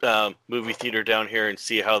movie theater down here and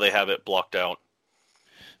see how they have it blocked out.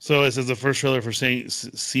 So it says the first trailer for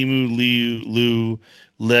Simu Liu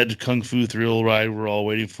led Kung Fu thrill ride we're all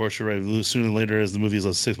waiting for should arrive sooner than later as the movie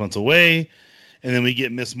is 6 months away. And then we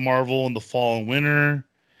get Miss Marvel in the fall and winter.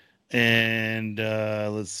 And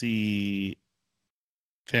let's see,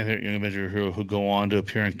 fan favorite young Avenger who go on to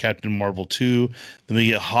appear in Captain Marvel 2. Then we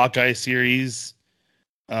get Hawkeye series.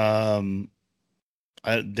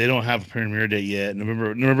 They don't have a premiere date yet.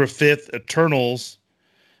 November 5th, Eternals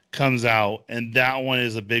comes out, and that one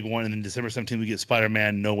is a big one. And then December 17th, we get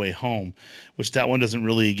Spider-Man No Way Home, which that one doesn't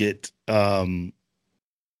really get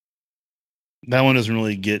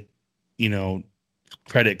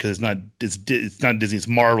credit because it's not Disney, it's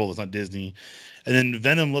Marvel, it's not Disney. And then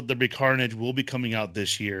Venom Let There Be Carnage will be coming out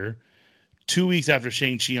this year, 2 weeks after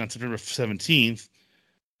Shang-Chi on September 17th.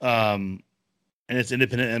 And it's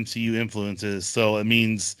independent MCU influences, so it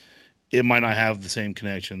means it might not have the same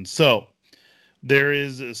connection. So there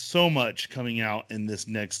is so much coming out in this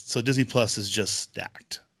next. So Disney Plus is just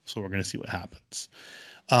stacked. So we're going to see what happens.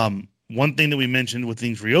 One thing that we mentioned with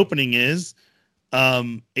things reopening is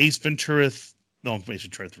Ace Ventura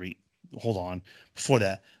 3. Hold on. Before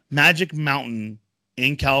that, Magic Mountain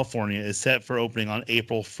in California is set for opening on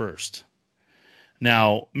April 1st.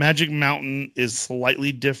 Now, Magic Mountain is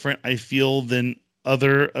slightly different, I feel, than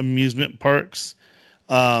other amusement parks.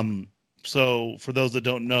 So for those that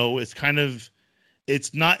don't know, it's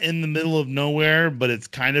not in the middle of nowhere, but it's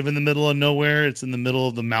kind of in the middle of nowhere. It's in the middle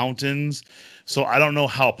of the mountains. So I don't know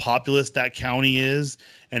how populous that county is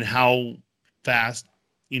and how fast,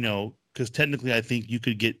 because technically I think you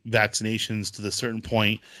could get vaccinations to the certain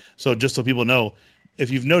point. So just so people know, if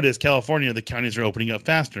you've noticed, California, the counties are opening up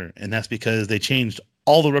faster, and that's because they changed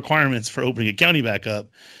all the requirements for opening a county back up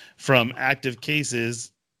from active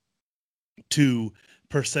cases to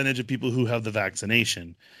percentage of people who have the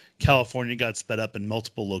vaccination. California got sped up in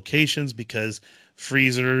multiple locations because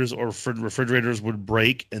freezers or refrigerators would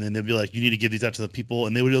break, and then they'd be like, you need to give these out to the people,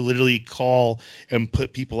 and they would literally call and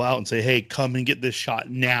put people out and say, hey, come and get this shot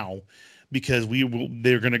now because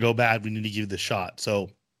they're going to go bad. We need to give you the shot. So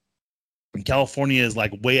California is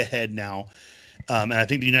like way ahead now. And I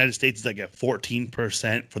think the United States is like at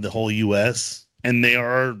 14% for the whole U.S. And they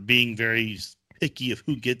are being very picky of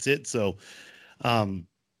who gets it. So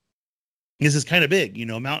this is kind of big.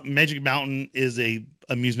 Magic Mountain is a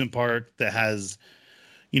amusement park that has,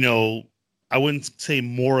 I wouldn't say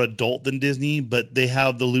more adult than Disney, but they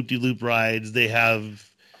have the loop-de-loop rides. They have,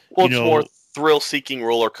 it's more thrill-seeking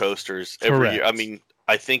roller coasters every year. Correct. I mean,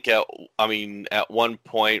 I think at one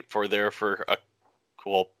point for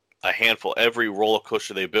a handful, every roller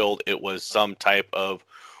coaster they build, it was some type of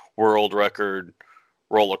world record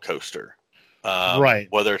roller coaster. Right.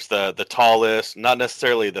 Whether it's the tallest, not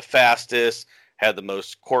necessarily the fastest, had the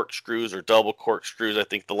most corkscrews or double corkscrews. I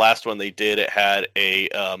think the last one they did, it had a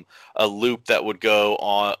loop that would go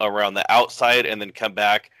on around the outside and then come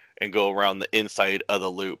back and go around the inside of the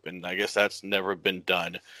loop. And I guess that's never been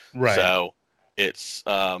done. Right. So it's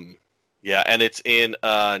and it's in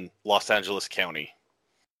Los Angeles County.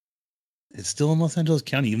 It's still in Los Angeles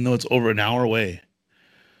County, even though it's over an hour away.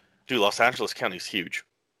 Dude, Los Angeles County is huge.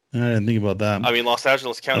 I didn't think about that. I mean, Los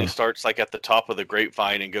Angeles County starts like at the top of the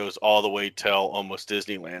Grapevine and goes all the way till almost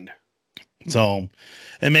Disneyland. So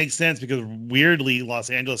it makes sense because weirdly, Los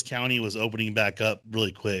Angeles County was opening back up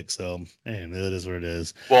really quick. So, man, it is what it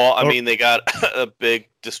is. Well, I Or, mean, they got a big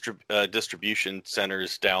distribution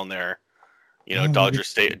centers down there. You know, oh,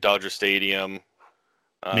 maybe, Dodger Stadium.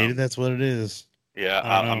 maybe Um, that's what it is. yeah,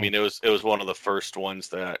 I don't I know. mean, it was one of the first ones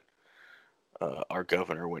that our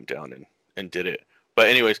governor went down and did it. But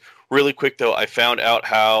anyways, really quick though, I found out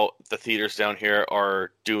how the theaters down here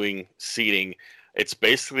are doing seating. It's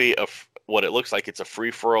basically what it looks like. It's a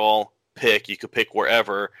free for all pick. You could pick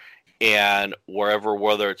wherever, and wherever,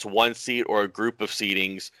 whether it's one seat or a group of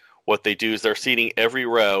seatings, what they do is they're seating every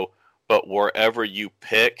row, but wherever you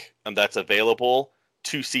pick and that's available,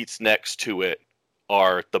 two seats next to it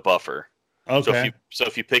are the buffer. Okay. So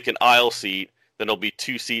if you pick an aisle seat, then there'll be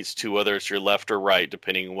two seats to whether it's your left or right,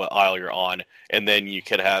 depending on what aisle you're on, and then you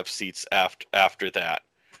could have seats after that.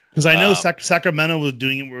 Because I know Um, Sacramento was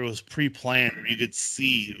doing it where it was pre-planned, where you could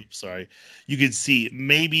see. Oops, sorry, you could see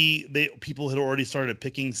maybe people had already started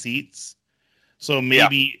picking seats. So yeah,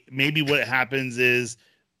 maybe what happens is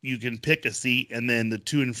you can pick a seat, and then the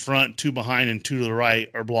two in front, two behind, and two to the right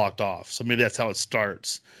are blocked off. So maybe that's how it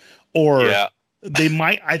starts. Or yeah, they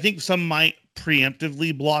might. I think some might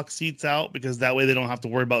preemptively block seats out because that way they don't have to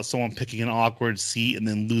worry about someone picking an awkward seat and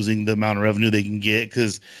then losing the amount of revenue they can get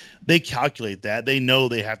because they calculate that. They know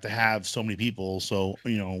they have to have so many people. So,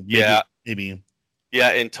 yeah, maybe.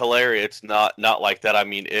 yeah. In Tulare, it's not like that. I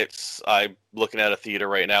mean, I'm looking at a theater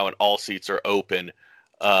right now, and all seats are open,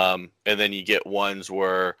 and then you get ones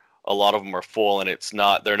where a lot of them are full, and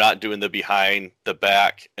they're not doing the behind the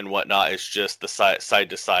back and whatnot. It's just the side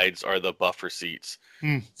to sides are the buffer seats.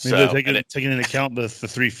 Maybe they're So taking into account the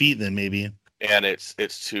 3 feet then maybe. and it's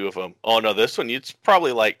two of them. Oh no, this one it's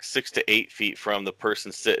probably like 6 to 8 feet from the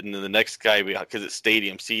person sitting, and the next guy because it's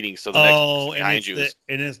stadium seating, so the next person Oh, and behind you is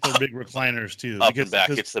it's the big recliners too up and back.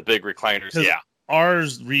 It's the big recliners. because Yeah,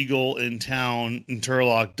 ours Regal in town in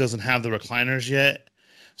Turlock doesn't have the recliners yet.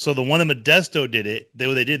 So the one in Modesto did it.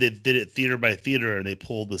 They did it theater by theater, and they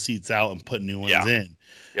pulled the seats out and put new ones yeah, in.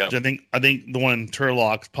 yeah, Which I think the one in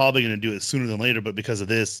Turlock's probably going to do it sooner than later, but because of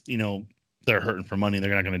this, they're hurting for money.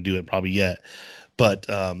 They're not going to do it probably yet. But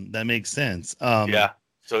that makes sense. yeah.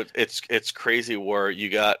 So it's crazy where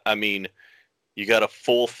I mean, you got a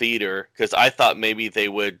full theater because I thought maybe they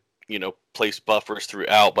would place buffers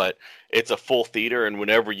throughout, but it's a full theater, and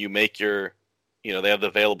whenever you make your they have the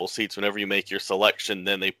available seats. Whenever you make your selection,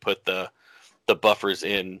 then they put the buffers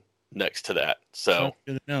in next to that. So That's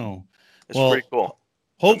good to know. it's Well, pretty cool.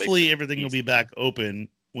 That makes hopefully it everything will easy. be back open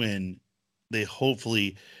when they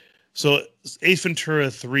hopefully. So Ace Ventura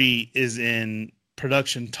 3 is in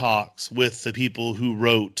production talks with the people who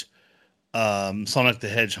wrote Sonic the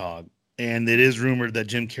Hedgehog, and it is rumored that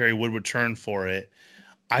Jim Carrey would return for it.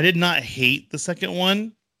 I did not hate the second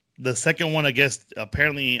one. The second one, I guess,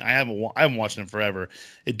 apparently I haven't watched it in forever.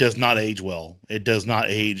 It does not age well. It does not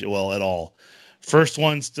age well at all. First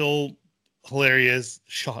one still hilarious,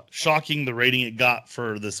 shocking. The rating it got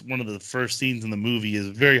for this one of the first scenes in the movie is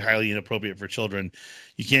very highly inappropriate for children.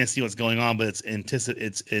 You can't see what's going on, but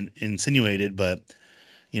insinuated. But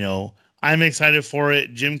you know, I'm excited for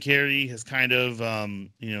it. Jim Carrey has kind of,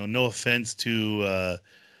 no offense to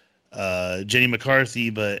Jenny McCarthy,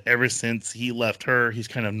 but ever since he left her, he's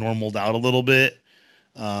kind of normaled out a little bit.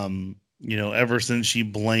 Ever since she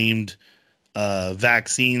blamed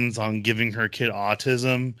vaccines on giving her kid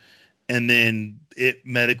autism, and then it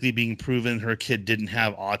medically being proven her kid didn't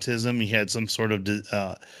have autism, he had some sort of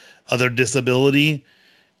other disability,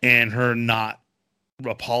 and her not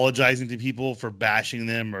apologizing to people for bashing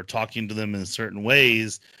them or talking to them in certain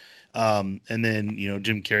ways. And then,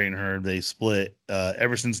 Jim Carrey and her, they split.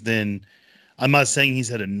 Ever since then, I'm not saying he's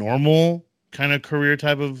had a normal kind of career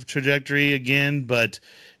type of trajectory again, but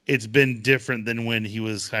it's been different than when he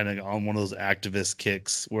was kind of on one of those activist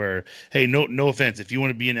kicks where, hey, no offense, if you want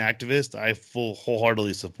to be an activist, I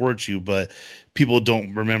wholeheartedly support you, but people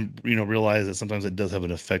don't realize that sometimes it does have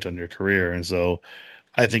an effect on your career. And so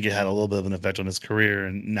I think it had a little bit of an effect on his career,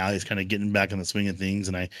 and now he's kind of getting back in the swing of things.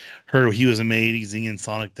 And I heard he was amazing in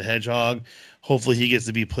Sonic the Hedgehog. Hopefully, he gets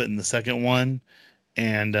to be put in the second one.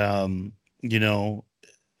 And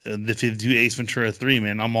if you do Ace Ventura 3,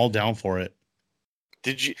 man, I'm all down for it.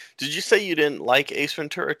 Did you say you didn't like Ace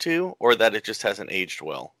Ventura 2, or that it just hasn't aged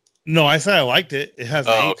well? No, I said I liked it. It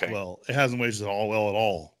hasn't Oh, aged okay. well. It hasn't aged well at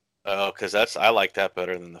all. Oh, because I like that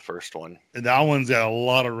better than the first one. And that one's got a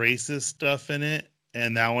lot of racist stuff in it,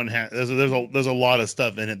 and that one has there's a lot of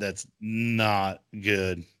stuff in it that's not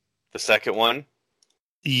good. The second one?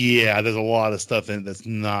 Yeah, there's a lot of stuff in it that's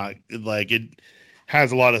not like it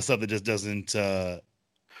has a lot of stuff that just doesn't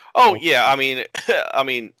Oh yeah, I mean, I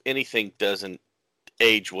mean anything doesn't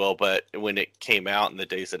age well, but when it came out in the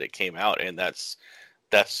days that it came out, and that's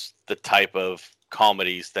the type of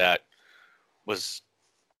comedies that was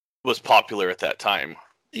was popular at that time.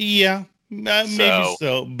 Yeah, maybe So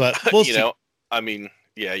so, but we'll you see. know, I mean,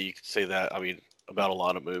 yeah, you could say that. I mean, about a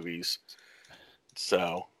lot of movies.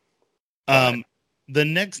 So, but Um, the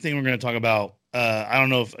next thing we're going to talk about, I don't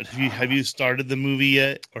know if have you started the movie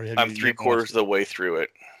yet, or have I'm you three never watched quarters of it? the way through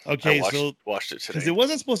it. I Okay, watched so watched it because today. it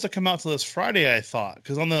wasn't supposed to come out till this Friday, I thought,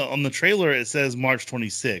 because on the trailer it says March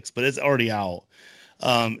 26th, but it's already out.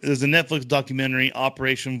 There's a Netflix documentary,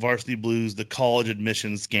 Operation Varsity Blues: The College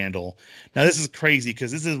Admissions Scandal. Now this is crazy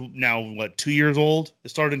because this is now what 2 years old. It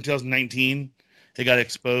started in 2019. It got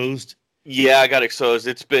exposed. Yeah, I got exposed.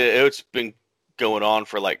 It's been going on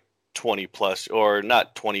for like 20 plus, or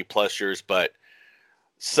not 20 plus years, but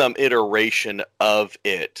some iteration of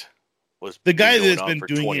it was The been guy going that's on been for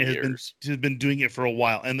doing 20 it years. has been doing it for a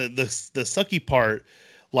while, and the sucky part,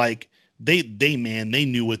 like they man they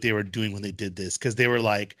knew what they were doing when they did this because they were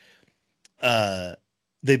like uh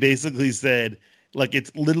they basically said like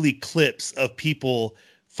it's literally clips of people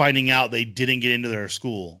finding out they didn't get into their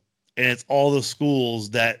school, and it's all the schools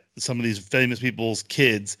that some of these famous people's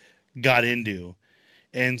kids got into.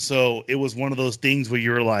 And so it was one of those things where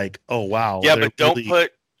you were like, oh wow, Yeah, they're but don't really.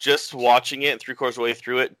 put just watching it and three quarters of the way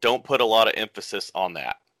through it. Don't put a lot of emphasis on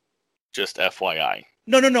that. Just FYI.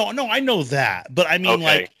 No, I know that, but I mean, Okay.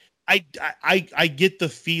 like, I get the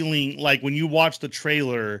feeling like when you watch the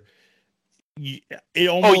trailer, you, it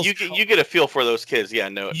Oh, almost you get a feel for those kids. Yeah,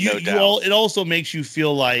 no you doubt. all it also makes you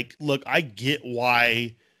feel like, look, I get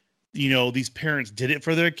why these parents did it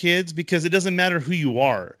for their kids because it doesn't matter who you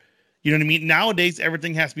are. You know what I mean? Nowadays,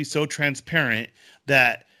 everything has to be so transparent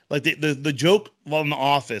that like the joke on The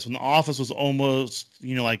Office when The Office was almost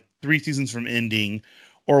like 3 seasons from ending,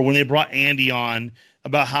 or when they brought Andy on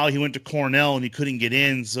about how he went to Cornell and he couldn't get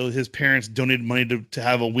in, so his parents donated money to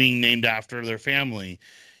have a wing named after their family.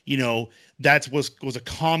 You know, that's was a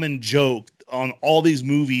common joke on all these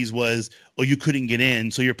movies was, oh, you couldn't get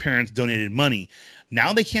in, so your parents donated money.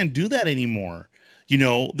 Now they can't do that anymore.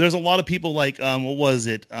 There's a lot of people like what was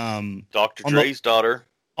it? Dr. On the Dre's daughter.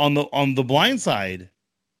 on the blind side.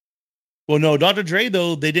 Well, no, Dr. Dre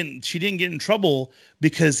though, she didn't get in trouble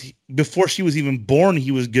because before she was even born,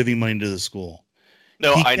 he was giving money to the school.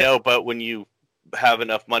 No, He I kept know, but when you have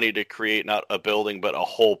enough money to create not a building but a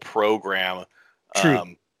whole program, true.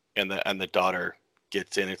 um, and the daughter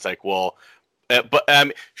gets in, it's like, well, but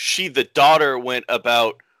the daughter went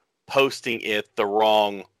about posting it the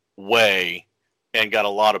wrong way and got a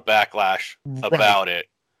lot of backlash Right. about it.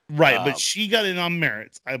 Right, but Um, she got in on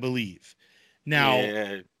merits, I believe. Now,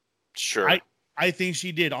 yeah, I sure. I think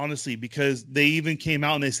she did, honestly, because they even came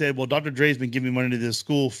out and they said, "Well, Dr. Dre's been giving money to this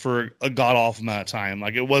school for a god awful amount of time.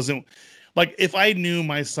 Like it wasn't like if I knew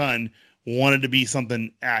my son wanted to be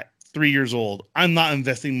something at 3 years old, I'm not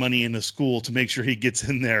investing money in a school to make sure he gets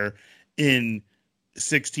in there in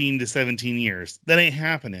 16 to 17 years. That ain't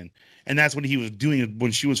happening." And that's what he was doing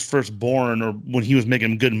when she was first born, or when he was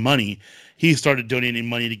making good money. He started donating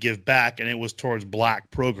money to give back, and it was towards black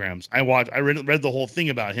programs. I read the whole thing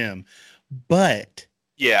about him, but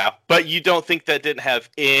Yeah, but you don't think that didn't have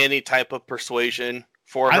any type of persuasion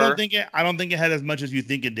for her? I don't think it had as much as you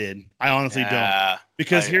think it did. I honestly don't. Nah,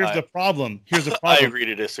 Because I here's I, the problem. Here's the I problem. agree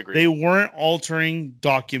to disagree. They weren't altering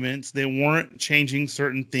documents. They weren't changing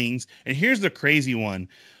certain things. And here's the crazy one.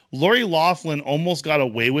 Lori Laughlin almost got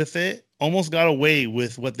away with it. Almost got away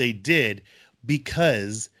with what they did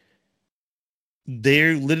because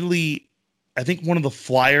they're literally, I think one of the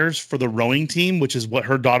flyers for the rowing team, which is what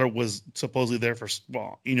her daughter was supposedly there for.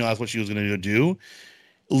 Well, that's what she was going to do.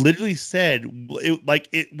 Literally said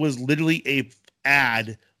it was literally a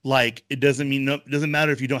ad. Like it doesn't mean no, it doesn't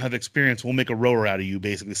matter if you don't have experience. We'll make a rower out of you,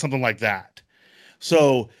 basically something like that.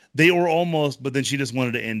 So they were almost, but then she just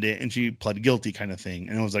wanted to end it and she pled guilty, kind of thing.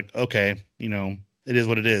 And it was like, okay, it is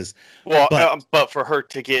what it is. Well, But but for her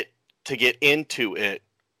to get into it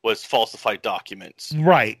was falsified documents.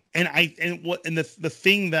 right, and the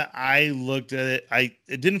thing that I looked at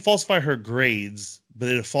it didn't falsify her grades, but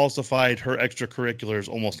it falsified her extracurriculars,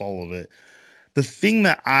 almost all of it. The thing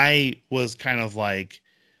that I was kind of like,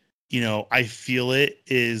 I feel it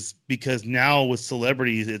is because now with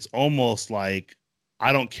celebrities, it's almost like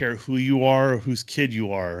I don't care who you are or whose kid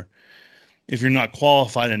you are. If you're not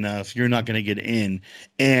qualified enough, you're not going to get in.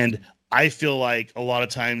 And I feel like a lot of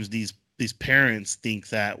times these parents think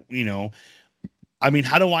that, I mean,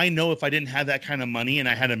 how do I know if I didn't have that kind of money and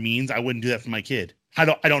I had a means, I wouldn't do that for my kid? I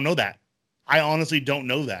don't know that. I honestly don't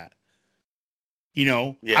know that.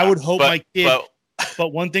 I Yeah, would hope my kid. But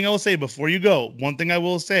one thing I will say before you go,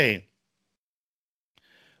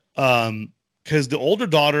 because the older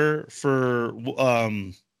daughter for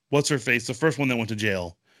what's her face, the first one that went to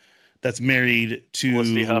jail, that's married to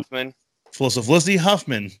Felicity Huffman. Felicity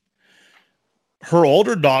Huffman. Her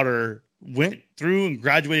older daughter went through and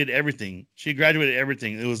graduated everything. She graduated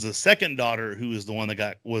everything. It was the second daughter who was the one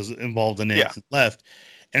that was involved in it and left,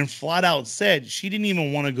 and flat out said she didn't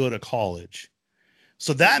even want to go to college.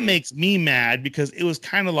 So that makes me mad because it was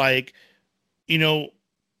kind of like, I'm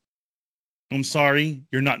sorry,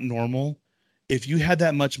 you're not normal. If you had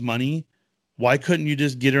that much money, why couldn't you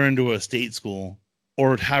just get her into a state school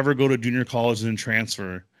or have her go to junior college and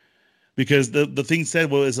transfer? Because the thing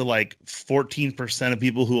said was like 14% of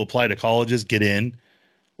people who apply to colleges get in,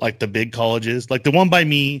 like the big colleges. Like the one by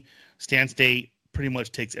me, Stan State, pretty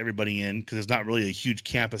much takes everybody in because it's not really a huge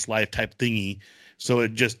campus life type thingy. So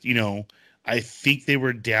it just, I think they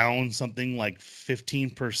were down something like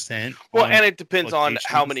 15%. Well, and it depends on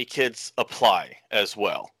how many kids apply as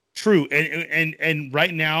well. True. And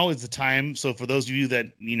right now is the time. So for those of you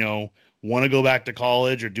that, want to go back to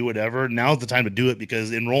college or do whatever, now's the time to do it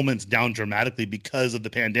because enrollment's down dramatically because of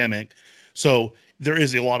the pandemic. So there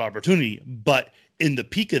is a lot of opportunity. But in the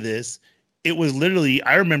peak of this, it was literally,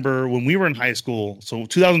 I remember when we were in high school, so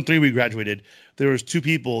 2003 we graduated, there was 2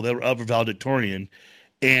 people that were up for valedictorian.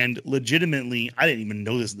 And legitimately, I didn't even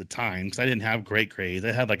know this at the time because I didn't have great grades.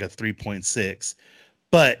 I had like a 3.6.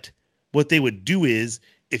 But what they would do is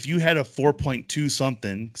if you had a 4.2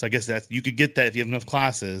 something, because I guess you could get that if you have enough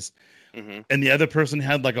classes, and the other person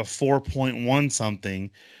had like a 4.1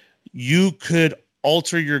 something, you could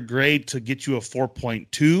alter your grade to get you a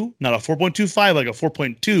 4.2, not a 4.25, like a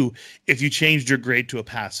 4.2 if you changed your grade to a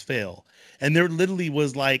pass fail. And there literally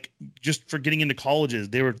was like, just for getting into colleges,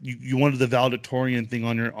 you wanted the valedictorian thing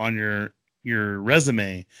on your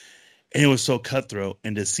resume, and it was so cutthroat.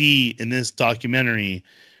 And to see in this documentary,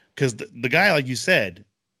 because the guy, like you said,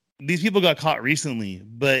 these people got caught recently,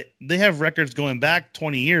 but they have records going back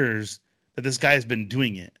 20 years that this guy has been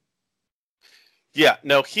doing it. Yeah,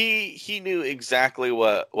 no, he knew exactly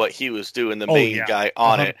what he was doing, the main guy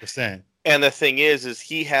on 100%. It. And the thing is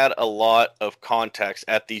he had a lot of contacts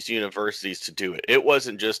at these universities to do it. It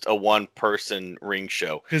wasn't just a one-person ring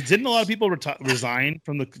show. Because didn't a lot of people resign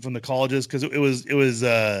from the colleges? Because it was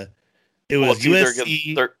USC.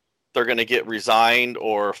 They're going to get resigned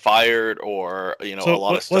or fired or a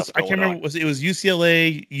lot of stuff. I can't remember. It was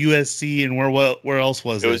UCLA, USC, and where else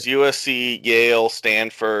was it? It was USC, Yale,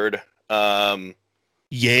 Stanford.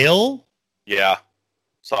 Yale. Yeah,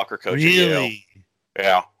 soccer coach. Really? At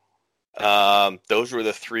Yale. Yeah. Those were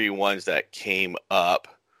the 3 ones that came up.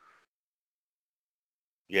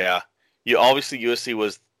 Yeah. Obviously USC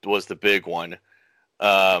was the big one.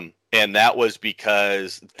 And that was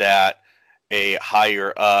because that a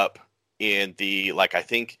higher up in the, like, I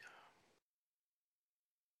think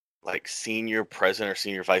like senior president or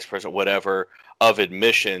senior vice president, whatever, of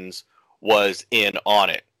admissions was in on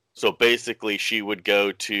it. So basically she would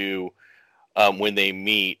go to, when they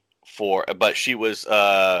meet but she was,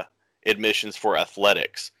 admissions for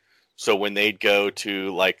athletics. So when they'd go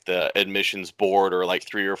to like the admissions board or like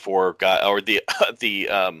 3 or 4 guys or the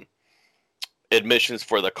admissions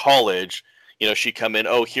for the college, she'd come in,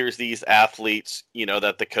 here's these athletes,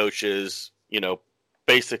 that the coaches,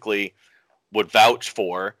 basically would vouch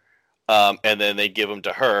for. And then they give them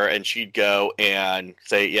to her and she'd go and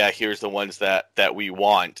say, yeah, here's the ones that we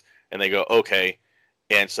want. And they go, okay.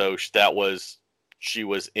 And so she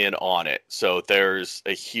was in on it. So there's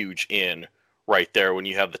a huge in right there when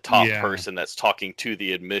you have the top person that's talking to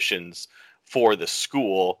the admissions for the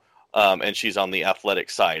school. And she's on the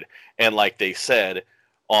athletic side. And like they said,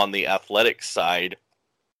 on the athletic side,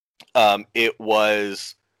 they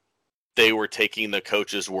were taking the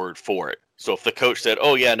coach's word for it. So if the coach said,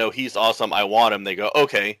 oh yeah, no, he's awesome, I want him, they go,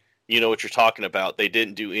 okay, you know what you're talking about. They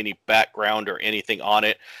didn't do any background or anything on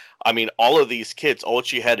it. I mean, all of these kids, all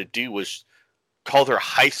she had to do was call their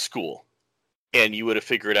high school and you would have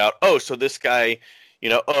figured out, so this guy,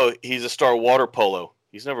 he's a star water polo.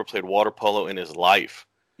 He's never played water polo in his life.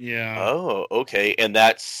 Yeah. Oh, okay. And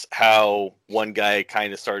that's how one guy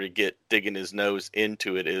kind of started digging his nose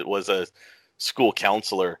into it. It was a school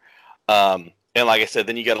counselor. And like I said,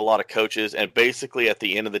 then you got a lot of coaches, and basically at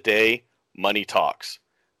the end of the day, money talks.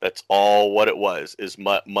 That's all what it was, is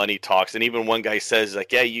money talks. And even one guy says,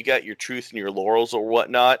 like, yeah, you got your truth and your laurels or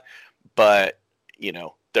whatnot, but,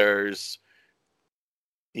 there's,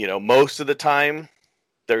 most of the time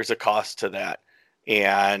there's a cost to that.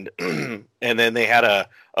 And and then they had a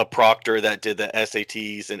proctor that did the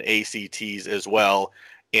SATs and ACTs as well.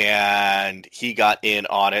 and he got in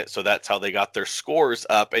on it. So that's how they got their scores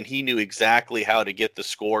up. And he knew exactly how to get the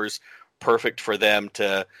scores perfect for them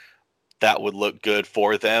that would look good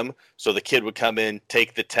for them. So the kid would come in,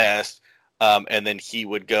 take the test, and then he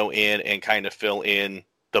would go in and kind of fill in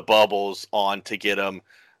the bubbles on to get them.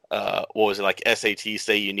 What was it, like SAT?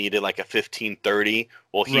 Say you needed like a 1530.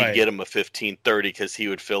 Well, he'd get them a 1530 because he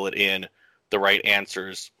would fill it in the right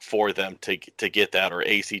answers for them to get that. Or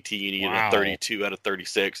ACT, you needed a 32 out of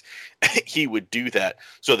 36. He would do that.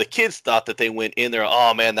 So the kids thought that they went in there,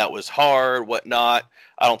 oh man, that was hard, whatnot.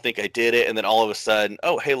 I don't think I did it. And then all of a sudden,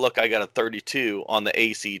 oh, hey, look, I got a 32 on the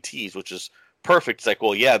ACTs, which is perfect. It's like,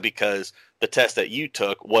 well, yeah, because the test that you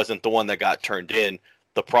took wasn't the one that got turned in.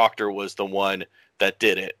 The proctor was the one that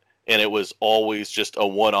did it. And it was always just a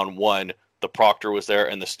one-on-one. The proctor was there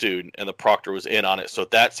and the student, and the proctor was in on it. So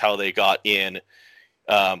that's how they got in,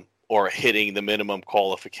 or hitting the minimum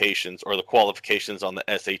qualifications or the qualifications on the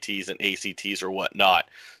SATs and ACTs or whatnot.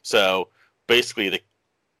 So basically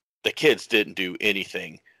the kids didn't do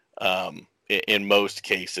anything in most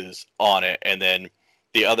cases on it. And then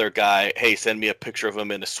the other guy, hey, send me a picture of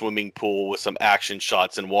him in a swimming pool with some action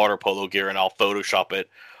shots and water polo gear, and I'll Photoshop it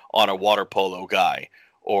on a water polo guy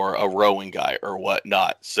or a rowing guy or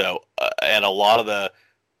whatnot. So, and a lot of the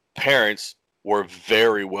parents were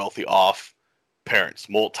very wealthy off parents,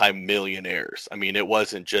 multi-millionaires. I mean, it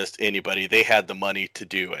wasn't just anybody. They had the money to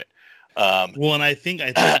do it. Well, and I think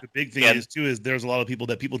the big thing is there's a lot of people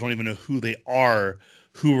that people don't even know who they are,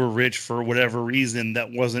 who were rich for whatever reason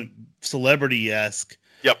that wasn't celebrity-esque.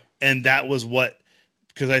 Yep. And that was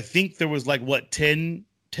because I think there was like, 10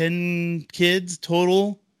 kids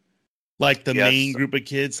total? Like the main group of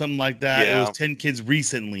kids, something like that. Yeah. It was 10 kids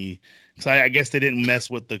recently. So I guess they didn't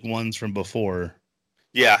mess with the ones from before.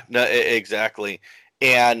 Yeah, no, exactly.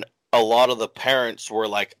 And a lot of the parents were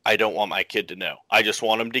like, I don't want my kid to know. I just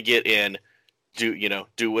want him to get in,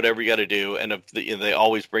 do whatever you got to do. And if they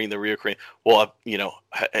always bring the reoccurring, well,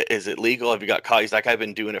 is it legal? Have you got caught? He's like, I've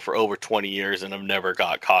been doing it for over 20 years and I've never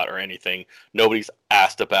got caught or anything. Nobody's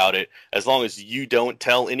asked about it. As long as you don't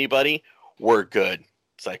tell anybody, we're good.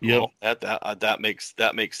 It's like, well, that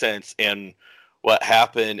makes sense. And what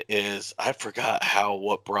happened is I forgot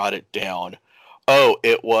what brought it down. Oh,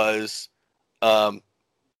 it was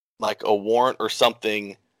like a warrant or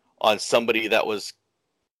something on somebody that was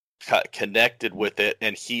connected with it,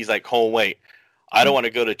 and he's like, "Oh wait, I don't want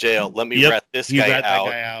to go to jail. Let me rat this guy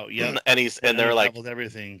out." Yep. And they're like,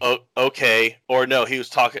 everything. "Oh, okay." Or no, he was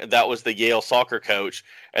talking. That was the Yale soccer coach,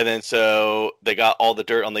 and then so they got all the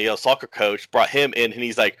dirt on the Yale soccer coach, brought him in, and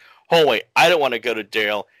he's like, "Oh wait, I don't want to go to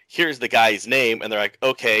jail. Here's the guy's name," and they're like,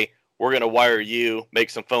 "Okay, we're gonna wire you,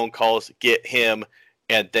 make some phone calls, get him,"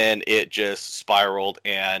 and then it just spiraled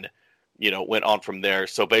and went on from there.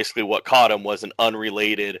 So basically, what caught him was an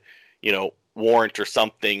unrelated, warrant or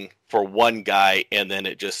something for one guy, and then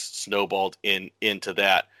it just snowballed into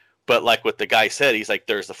that. But like what the guy said, he's like,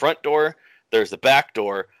 there's the front door, there's the back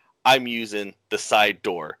door. I'm using the side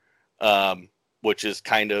door, which is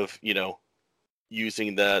kind of,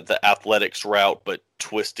 using the athletics route, but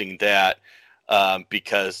twisting that,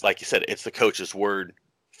 because like you said, it's the coach's word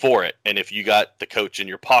for it. And if you got the coach in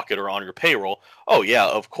your pocket or on your payroll, oh yeah,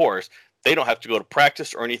 of course. They don't have to go to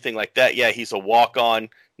practice or anything like that. Yeah, he's a walk-on,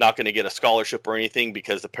 not going to get a scholarship or anything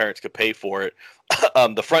because the parents could pay for it.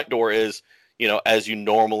 The front door is, as you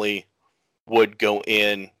normally would go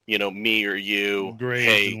in, me or you,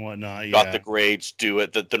 grades and whatnot. Got the grades, do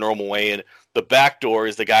it the normal way. And the back door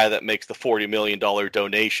is the guy that makes the $40 million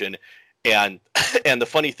donation. And the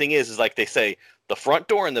funny thing is like they say, the front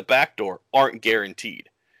door and the back door aren't guaranteed.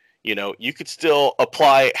 You could still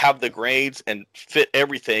apply, have the grades and fit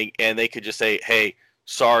everything, and they could just say, hey,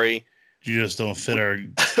 sorry. You just don't fit our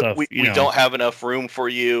stuff. we don't have enough room for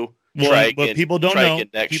you. Well, but people don't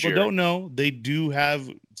know. People don't know. They do have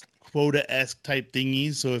quota-esque type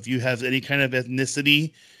thingies. So if you have any kind of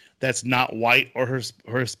ethnicity that's not white or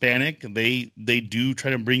Hispanic, they do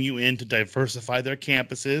try to bring you in to diversify their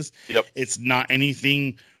campuses. Yep. It's not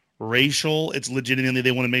anything racial. It's legitimately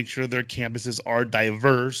they want to make sure their campuses are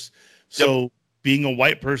diverse. So being a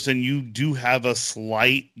white person, you do have a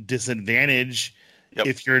slight disadvantage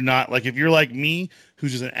if you're not if you're like me,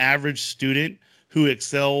 who's just an average student who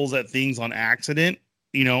excels at things on accident.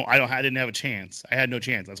 I didn't have a chance. I had no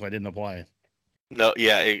chance. That's why I didn't apply. No,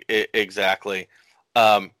 yeah, exactly.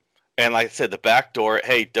 And like I said, the back door,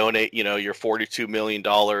 hey, donate, your $42 million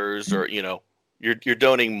or, you're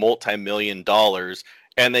donating multi-million dollars.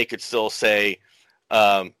 And they could still say,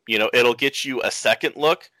 it'll get you a second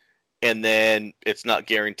look, and then it's not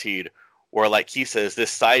guaranteed. Or like he says, this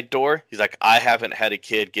side door, he's like, I haven't had a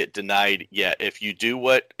kid get denied yet. If you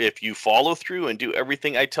follow through and do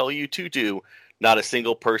everything I tell you to do, not a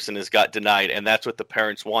single person has got denied. And that's what the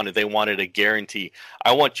parents wanted. They wanted a guarantee.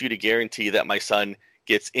 I want you to guarantee that my son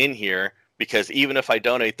gets in here, because even if I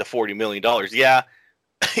donate the $40 million, yeah,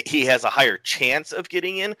 he has a higher chance of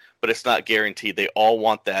getting in, but it's not guaranteed. They all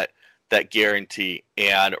want that guarantee.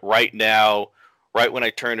 And right now, right when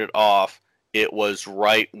I turned it off, it was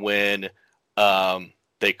right when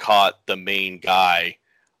they caught the main guy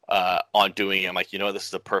on doing it. I'm like, this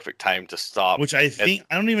is the perfect time to stop. Which I think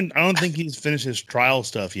I don't think he's finished his trial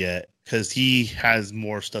stuff yet, because he has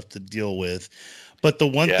more stuff to deal with. But the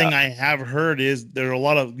one thing I have heard is there are a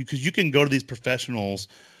lot of, because you can go to these professionals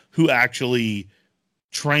who actually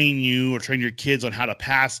train you or train your kids on how to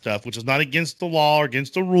pass stuff, which is not against the law or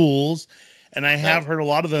against the rules. And I have heard a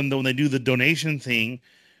lot of them that when they do the donation thing,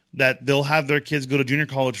 that they'll have their kids go to junior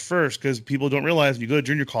college first, because people don't realize when you go to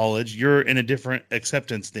junior college, you're in a different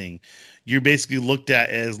acceptance thing. You're basically looked at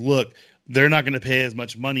as, look, they're not going to pay as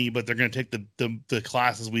much money, but they're going to take the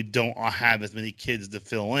classes we don't have as many kids to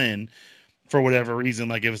fill in for whatever reason,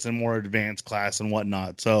 like if it's a more advanced class and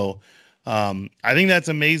whatnot. So I think that's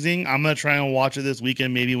amazing. I'm going to try and watch it this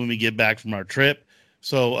weekend, maybe when we get back from our trip.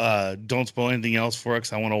 So don't spoil anything else for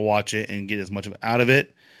us. I want to watch it and get as much out of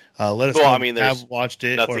it. Let us know if you have watched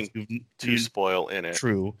it. Nothing to spoil in it.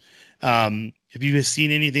 True. If you've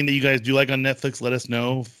seen anything that you guys do like on Netflix, let us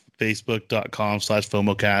know.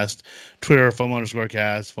 Facebook.com/FOMOcast, Twitter,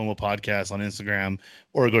 FOMO_cast, FOMO podcast on Instagram,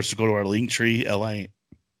 or go to our link tree,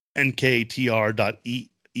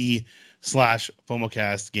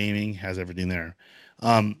 linktr.ee/FOMOcast gaming, has everything there.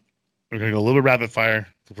 We're going to go a little bit rapid fire.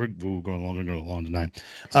 We're going long tonight.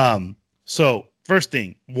 So first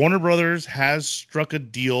thing, Warner Brothers has struck a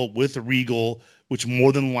deal with Regal, which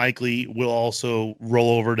more than likely will also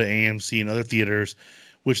roll over to AMC and other theaters,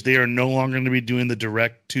 which they are no longer going to be doing the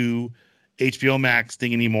direct to HBO Max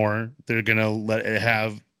thing anymore. They're going to let it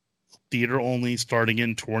have theater only starting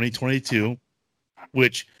in 2022,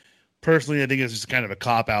 which personally I think is just kind of a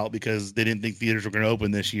cop out, because they didn't think theaters were going to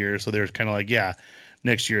open this year. So they're kind of like, yeah,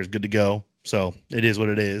 next year is good to go. So it is what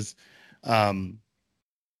it is.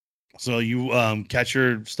 So you catch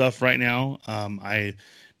your stuff right now. I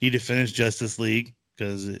need to finish Justice League,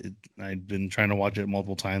 because I've been trying to watch it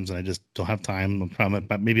multiple times and I just don't have time.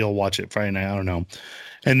 Maybe I'll watch it Friday night. I don't know.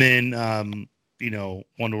 And then,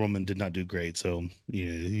 Wonder Woman did not do great. So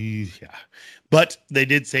yeah, but they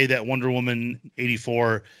did say that Wonder Woman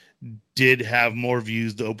 84 did have more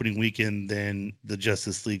views the opening weekend than the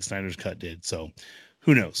Justice League Snyder's Cut did. So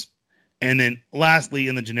who knows? And then lastly,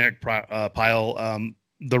 in the generic pile,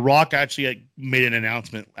 The Rock actually made an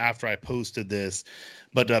announcement after I posted this,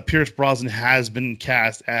 but Pierce Brosnan has been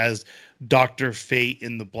cast as Dr. Fate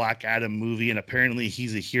in the Black Adam movie, and apparently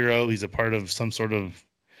he's a hero. He's a part of some sort of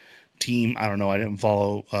team. I don't know. I didn't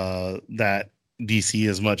follow that DC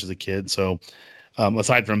as much as a kid, so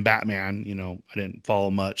aside from Batman, I didn't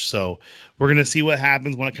follow much. So we're gonna see what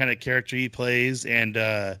happens, what kind of character he plays, and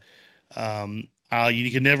you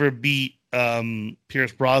can never beat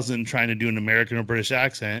Pierce Brosnan trying to do an American or British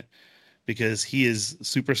accent, because he is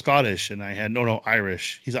super Scottish, and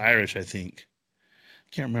Irish. He's Irish, I think. I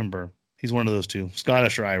can't remember. He's one of those two,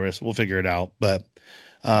 Scottish or Irish. We'll figure it out. But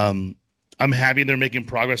I'm happy they're making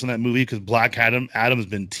progress on that movie, because Black Adam's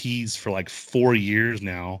been teased for like 4 years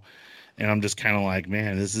now, and I'm just kind of like,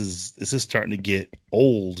 man, this is starting to get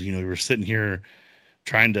old. We're sitting here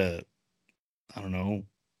trying to, I don't know,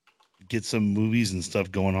 get some movies and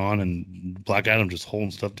stuff going on, and Black Adam just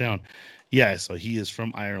holding stuff down. Yeah, so he is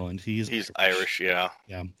from Ireland. He's Irish, yeah.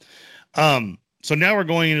 Yeah. So now we're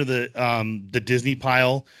going into the Disney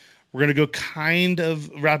pile. We're gonna go kind of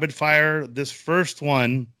rapid fire. This first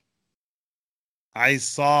one, I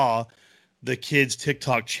saw the kid's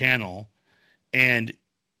TikTok channel, and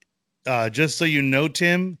just so you know,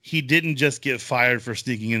 Tim, he didn't just get fired for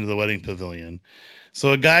sneaking into the wedding pavilion.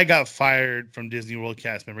 So a guy got fired from Disney World,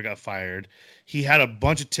 cast member got fired. He had a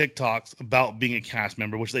bunch of TikToks about being a cast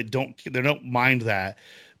member, which they don't mind that.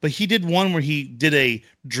 But he did one where he did a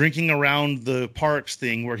drinking around the parks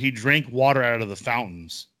thing, where he drank water out of the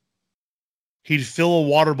fountains. He'd fill a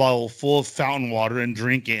water bottle full of fountain water and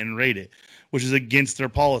drink it and rate it, which is against their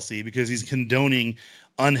policy, because he's condoning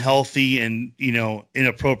unhealthy and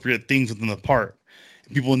inappropriate things within the park.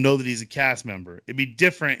 People know that he's a cast member. It'd be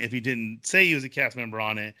different if he didn't say he was a cast member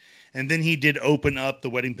on it. And then he did open up the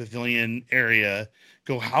wedding pavilion area.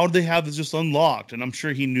 Go, how did they have this just unlocked? And I'm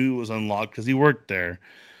sure he knew it was unlocked because he worked there.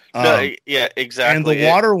 Yeah, exactly. And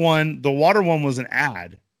the water one was an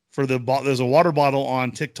ad for there's a water bottle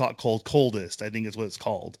on TikTok called Coldest, I think is what it's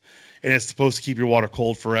called, and it's supposed to keep your water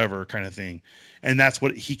cold forever, kind of thing. And that's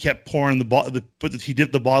what he kept pouring the bottle. He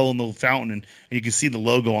dipped the bottle in the fountain, and you can see the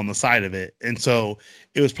logo on the side of it. And so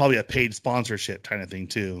it was probably a paid sponsorship kind of thing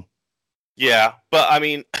too. Yeah, but I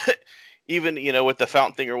mean, even with the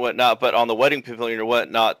fountain thing or whatnot, but on the wedding pavilion or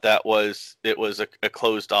whatnot, it was a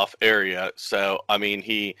closed off area. So I mean,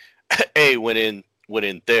 he a went in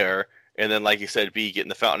there, and then like you said, B getting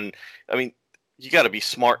the fountain. I mean, you got to be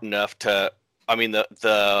smart enough to. I mean,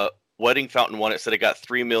 the wedding fountain one, it said it got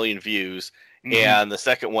 3 million views, and the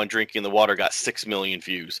second one, drinking the water, got 6 million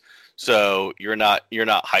views. So you're not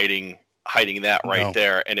hiding that right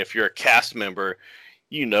there. And if you're a cast member,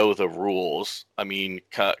 you know the rules. I mean,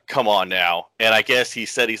 come on now. And I guess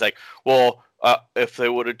he's like, well, if they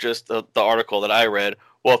would have just the article that I read,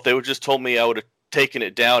 well, if they would just told me, I would have taken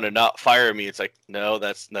it down and not fire me. It's like, no,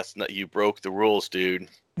 that's not. You broke the rules, dude.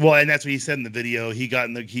 Well, and that's what he said in the video.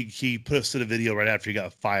 He posted a video right after he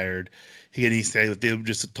got fired. He said that they would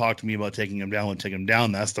just talk to me about taking him down and take him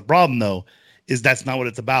down. That's the problem, though, is that's not what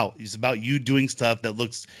it's about. It's about you doing stuff that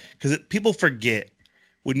looks, because people forget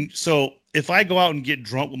so if I go out and get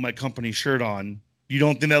drunk with my company shirt on, you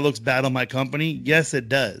don't think that looks bad on my company? Yes, it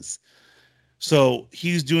does. So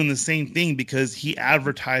he's doing the same thing because he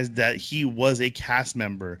advertised that he was a cast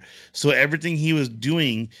member. So everything he was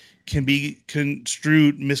doing can be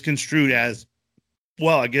misconstrued as,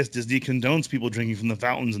 well, I guess Disney condones people drinking from the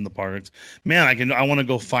fountains in the parks. Man, I want to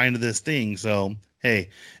go find this thing. So,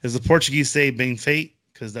 hey, as the Portuguese say, bem feito,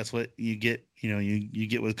 because that's what you get. You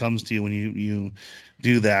get what comes to you when you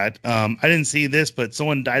do that. I didn't see this, but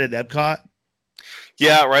someone died at Epcot.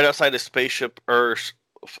 Yeah, right outside of Spaceship Earth.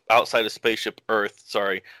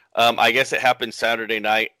 Sorry. I guess it happened Saturday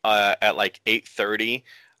night at like 8:30.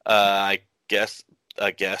 I guess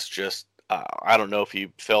just I don't know if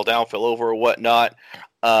he fell over or whatnot.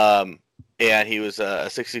 And he was a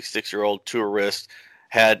 66-year-old tourist,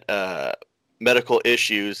 had medical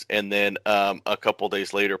issues, and then a couple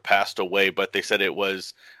days later passed away. But they said it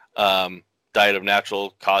was died of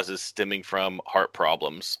natural causes stemming from heart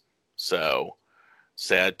problems. So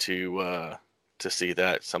sad to see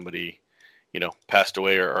that somebody passed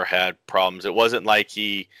away or had problems. It wasn't like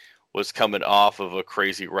he was coming off of a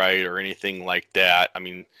crazy ride or anything like that. I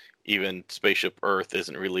mean, even Spaceship Earth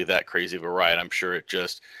isn't really that crazy of a ride. I'm sure it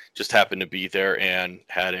just happened to be there and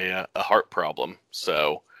had a heart problem.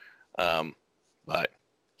 So, but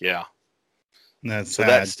yeah, that's so sad.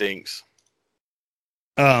 that stinks.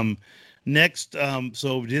 Next,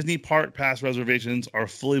 so Disney Park Pass reservations are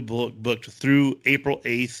fully booked through April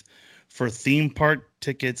 8th for theme park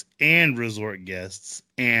tickets and resort guests.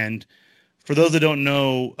 And for those that don't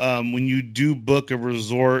know, when you do book a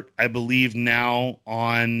resort, I believe now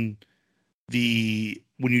when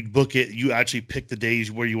you book it, you actually pick the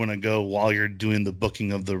days where you want to go while you're doing the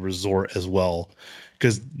booking of the resort as well,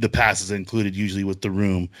 because the pass is included usually with the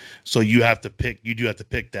room. So you do have to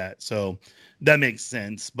pick that. So that makes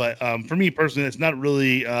sense. But for me personally, it's not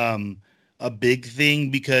really a big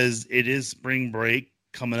thing because it is spring break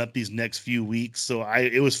coming up these next few weeks. So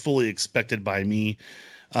it was fully expected by me.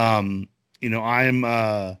 I'm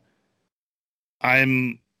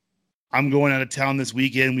going out of town this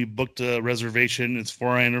weekend. We booked a reservation. It's for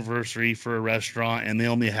our anniversary for a restaurant, and they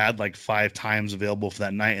only had like 5 times available for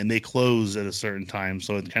that night, and they close at a certain time.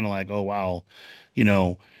 So it's kind of like, oh wow,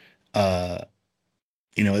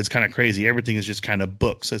 it's kind of crazy. Everything is just kind of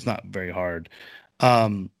booked, so it's not very hard.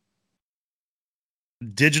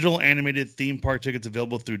 Digital animated theme park tickets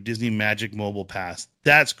available through Disney Magic Mobile Pass.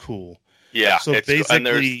 That's cool. Yeah. So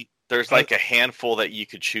basically, there's like a handful that you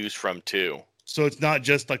could choose from too. So it's not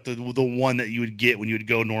just like the one that you would get when you would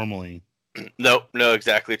go normally. No,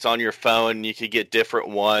 exactly. It's on your phone. You could get different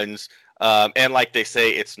ones. And like they say,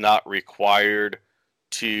 it's not required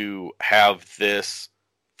to have this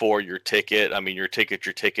for your ticket. I mean, your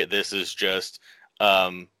ticket. This is just,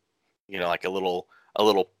 like a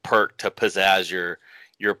little perk to pizzazz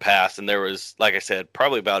your pass. And there was, like I said,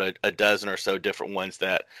 probably about a dozen or so different ones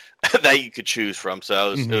that you could choose from.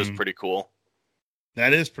 So it was pretty cool.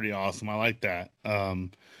 That is pretty awesome. I like that.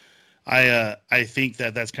 I think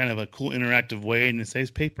that's kind of a cool interactive way, and it saves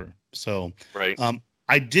paper. So right.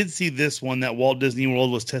 I did see this one that Walt Disney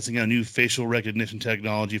World was testing a new facial recognition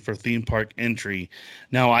technology for theme park entry.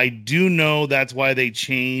 Now I do know that's why they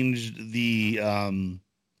changed the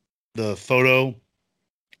photo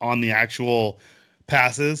on the actual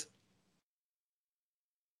passes,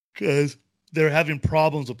 because they're having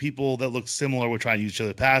problems with people that look similar would try and use each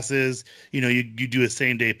other passes. You do a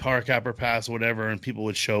same day park hopper pass, whatever, and people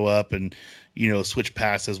would show up and, switch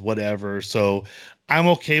passes, whatever. So I'm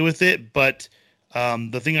okay with it. But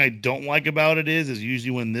the thing I don't like about it is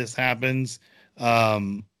usually when this happens,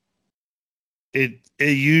 it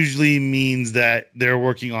usually means that they're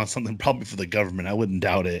working on something probably for the government. I wouldn't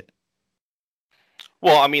doubt it.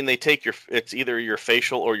 Well, I mean, it's either your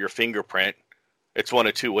facial or your fingerprint. It's one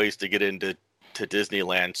of two ways to get into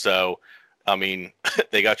Disneyland. So, I mean,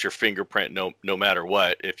 they got your fingerprint no matter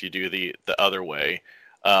what if you do the other way.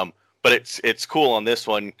 But it's cool on this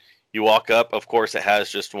one. You walk up, of course, it has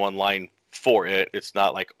just one line for it. It's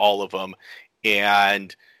not like all of them,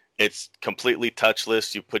 and it's completely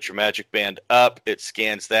touchless. You put your Magic Band up, it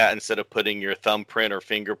scans that instead of putting your thumbprint or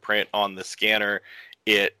fingerprint on the scanner.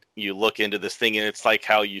 You look into this thing, and it's like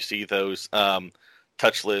how you see those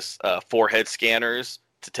touchless forehead scanners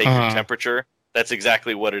to take your temperature. That's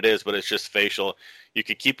exactly what it is, but it's just facial. You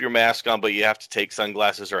could keep your mask on, but you have to take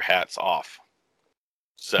sunglasses or hats off.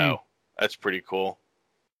 So that's pretty cool.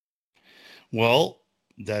 Well,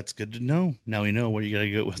 that's good to know. Now we know where you got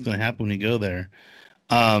to go. What's going to happen when you go there?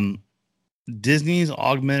 Disney's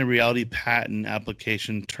augmented reality patent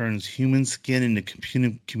application turns human skin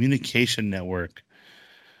into communication network.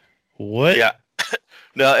 What? Yeah.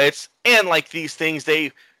 No, and like these things,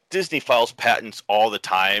 Disney files patents all the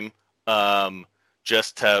time,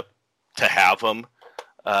 just to have them,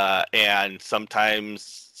 and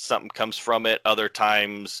sometimes something comes from it. Other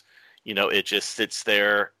times, it just sits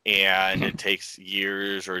there and it takes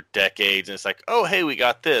years or decades, and it's like, oh, hey, we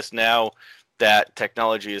got this now. That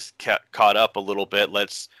technology is caught up a little bit.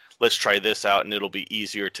 Let's try this out, and it'll be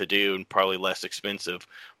easier to do and probably less expensive.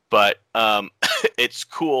 But it's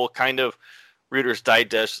cool. Kind of Reader's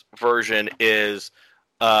Digest version is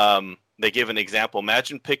they give an example.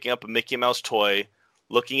 Imagine picking up a Mickey Mouse toy,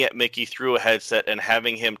 looking at Mickey through a headset, and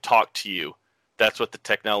having him talk to you. That's what the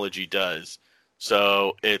technology does.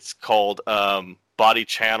 So it's called body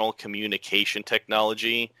channel communication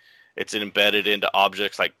technology. It's embedded into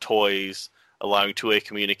objects like toys, allowing two-way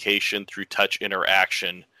communication through touch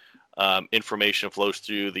interaction. Information flows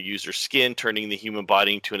through the user's skin, turning the human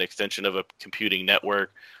body into an extension of a computing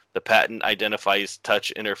network. The patent identifies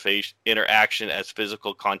touch interface interaction as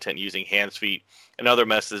physical content using hands, feet, and other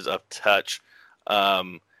methods of touch.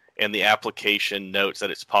 And the application notes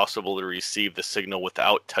that it's possible to receive the signal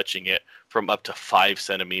without touching it from up to 5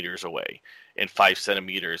 centimeters away. And 5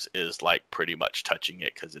 centimeters is like pretty much touching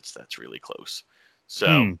it because that's really close.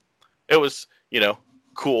 So it was,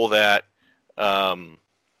 cool that,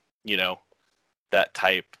 that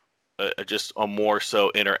type, just a more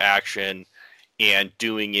so interaction, and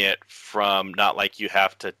doing it from not like you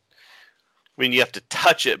have to, you have to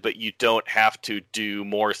touch it, but you don't have to do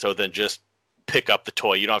more so than just pick up the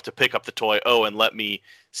toy. You don't have to pick up the toy, and let me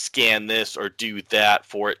scan this or do that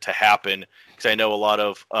for it to happen. Because I know a lot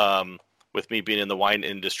of, with me being in the wine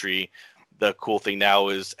industry, the cool thing now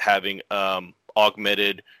is having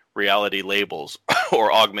augmented reality labels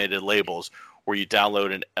or augmented labels where you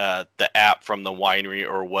download the app from the winery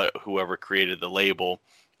or whoever created the label,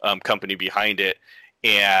 company behind it,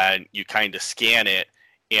 and you kind of scan it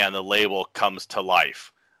and the label comes to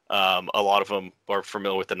life. A lot of them are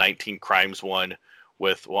familiar with the 19 Crimes one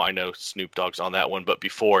I know Snoop Dogg's on that one, but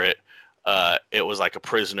before it was like a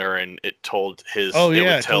prisoner and it told his,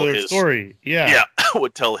 would tell his story. Yeah.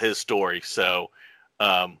 Would tell his story. So,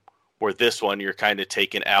 where this one, you're kind of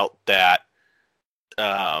taking out that,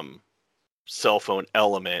 cell phone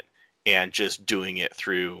element and just doing it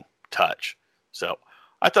through touch. So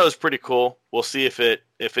I thought it was pretty cool. We'll see if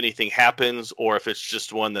anything happens or if it's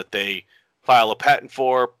just one that they file a patent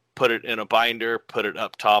for, put it in a binder, put it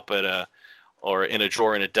up top or in a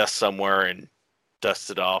drawer in a desk somewhere and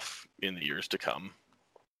dust it off in the years to come.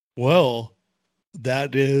 Well,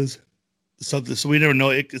 that is something. So we never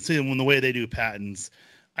know. See, when the way they do patents,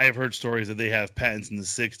 I have heard stories that they have patents in the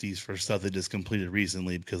 60s for stuff they just completed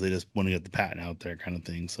recently because they just want to get the patent out there, kind of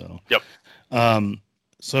thing. So, yep.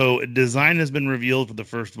 So design has been revealed for the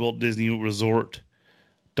first Walt Disney World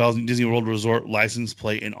Resort license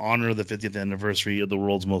plate in honor of the 50th anniversary of the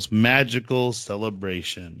world's most magical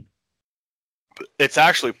celebration. It's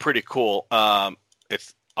actually pretty cool.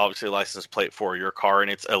 It's obviously a license plate for your car, and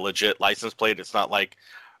it's a legit license plate. It's not like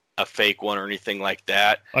a fake one or anything like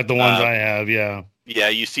that. Like the ones I have, yeah. Yeah,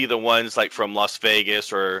 you see the ones like from Las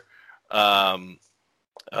Vegas or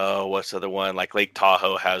what's the other one? Like Lake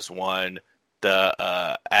Tahoe has one.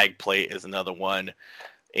 The Ag plate is another one.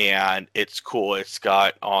 And it's cool. It's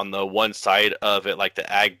got on the one side of it, like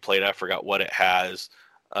the Ag plate, I forgot what it has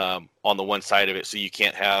on the one side of it. So you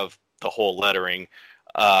can't have the whole lettering,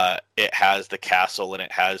 it has the castle and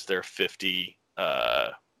it has their 50.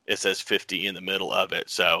 It says 50 in the middle of it,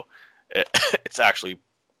 so it's actually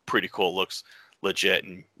pretty cool. It looks legit,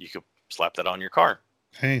 and you could slap that on your car.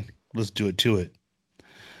 Hey, let's do it to it.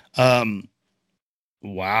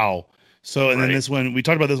 Wow. So, and then this one, we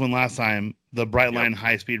talked about this one last time, the Brightline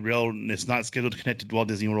high-speed rail, it's not scheduled to connect to Walt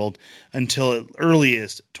Disney World until at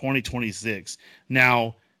earliest 2026.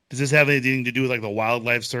 Now, does this have anything to do with like the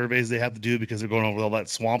wildlife surveys they have to do because they're going over all that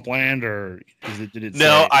swampland, or did it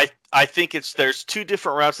No, say? I think there's two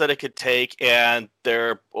different routes that it could take, and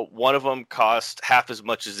one of them costs half as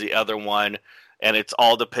much as the other one, and it's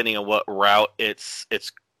all depending on what route it's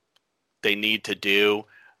they need to do.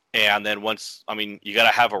 And then you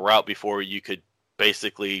got to have a route before you could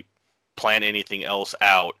basically plan anything else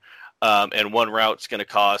out. And one route's going to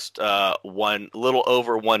cost little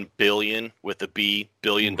over $1 billion with a B,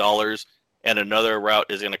 $billion, and another route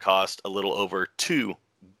is going to cost a little over $2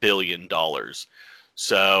 billion.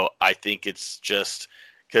 So I think it's just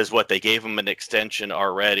because they gave them an extension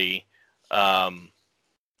already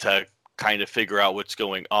to kind of figure out what's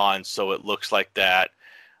going on. So it looks like that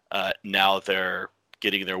now they're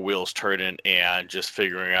getting their wheels turning and just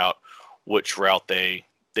figuring out which route they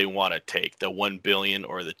want to take, the $1 billion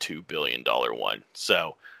or the $2 billion one.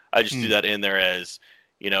 So I just threw that in there as,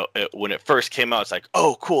 when it first came out, it's like,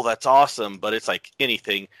 oh, cool, that's awesome. But it's like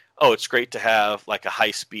anything. Oh, it's great to have like a high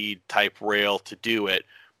speed type rail to do it,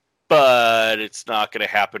 but it's not going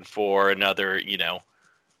to happen for another,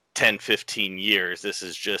 10, 15 years. This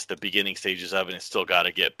is just the beginning stages of it. It's still got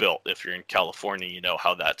to get built. If you're in California, you know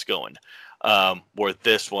how that's going. Where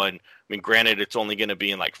this one, granted, it's only going to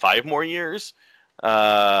be in like 5 more years.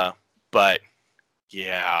 But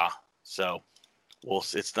yeah, so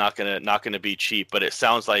it's not gonna be cheap, but it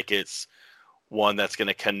sounds like it's one that's going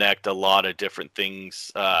to connect a lot of different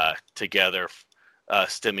things together,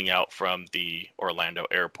 stemming out from the Orlando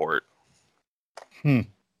airport.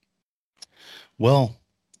 Well,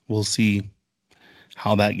 we'll see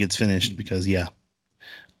how that gets finished because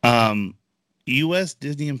U.S.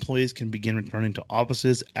 Disney employees can begin returning to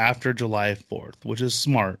offices after July 4th, which is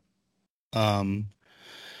smart. I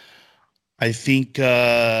think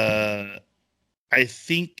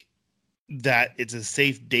that it's a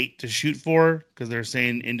safe date to shoot for because they're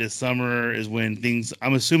saying into summer is when things.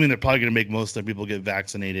 I'm assuming they're probably going to make most of their people get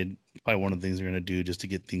vaccinated. Probably one of the things they're going to do just to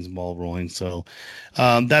get things ball rolling. So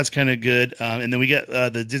that's kind of good. And then we get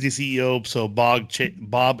the Disney CEO, so Bob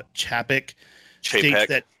Chapek, states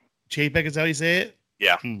that Chapek is how you say it.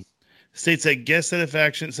 Yeah. States that guest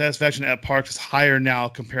satisfaction at parks is higher now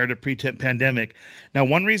compared to pre-pandemic. Now,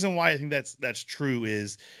 one reason why I think that's true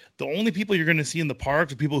is the only people you're going to see in the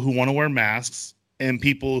parks are people who want to wear masks and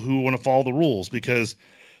people who want to follow the rules. Because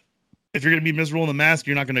if you're going to be miserable in the mask,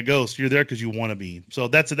 you're not going to go. So you're there because you want to be. So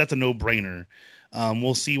that's a no-brainer.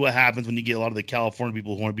 We'll see what happens when you get a lot of the California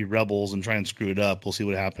people who want to be rebels and try and screw it up. We'll see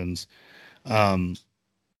what happens. So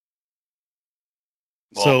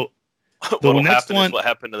the next one is what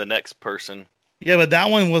happened to the next person. Yeah, but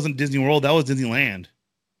that one wasn't Disney World. That was Disneyland.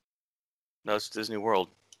 No, it's Disney World.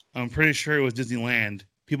 I'm pretty sure it was Disneyland.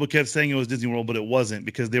 People kept saying it was Disney World, but it wasn't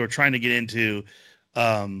because they were trying to get into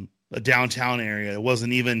a downtown area. It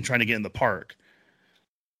wasn't even trying to get in the park.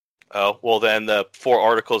 Oh, well, then the 4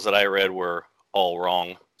 articles that I read were all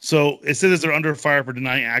wrong. So it says they're under fire for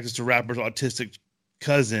denying access to rapper's autistic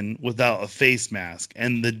cousin without a face mask.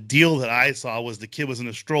 And the deal that I saw was the kid was in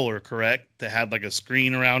a stroller, correct? That had like a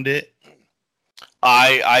screen around it.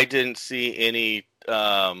 I didn't see any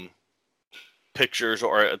pictures,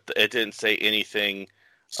 or it didn't say anything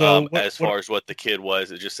as far as what the kid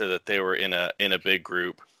was. It just said that they were in a big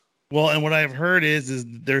group. Well, and what I've heard is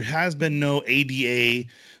there has been no ADA,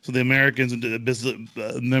 so the Americans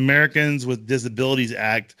with Disabilities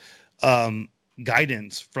Act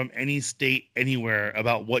guidance from any state anywhere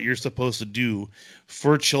about what you're supposed to do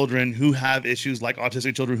for children who have issues like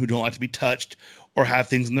autistic children who don't like to be touched or have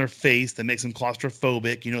things in their face that makes them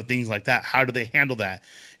claustrophobic, things like that. How do they handle that?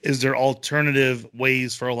 Is there alternative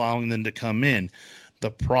ways for allowing them to come in? The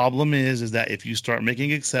problem is that if you start making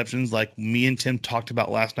exceptions like me and Tim talked about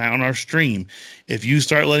last night on our stream, if you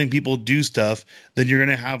start letting people do stuff, then you're going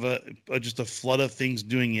to have just a flood of things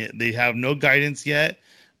doing it. They have no guidance yet.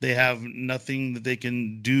 They have nothing that they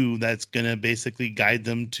can do that's going to basically guide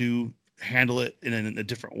them to handle it in a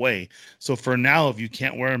different way. So for now, if you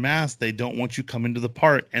can't wear a mask, they don't want you coming to the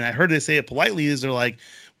park. And I heard they say it politely is they're like,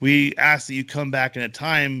 we ask that you come back in a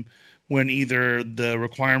time when either the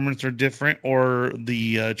requirements are different or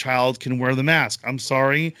the child can wear the mask. I'm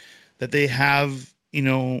sorry that they have,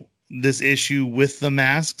 this issue with the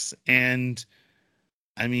masks, and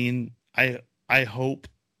I mean, I hope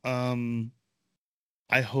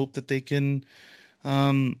I hope that they can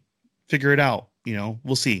figure it out.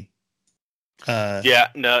 We'll see. Yeah,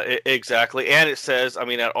 no, exactly. And it says, I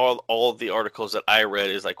mean, at all of the articles that I read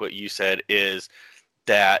is like what you said is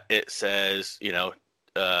that it says,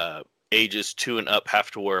 ages 2 and up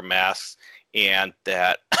have to wear masks, and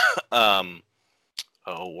that, um,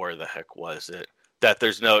 oh, where the heck was it? That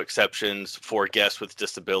there's no exceptions for guests with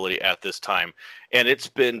disability at this time, and it's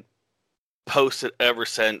been posted ever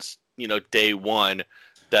since day one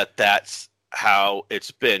that that's how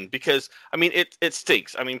it's been. Because I mean it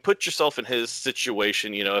stinks. I mean, put yourself in his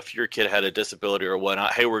situation. If your kid had a disability or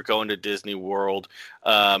whatnot, hey, we're going to Disney World.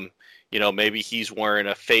 Maybe he's wearing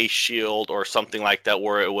a face shield or something like that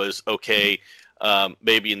where it was okay,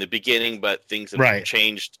 maybe in the beginning, but things have right,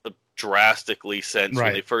 changed drastically since when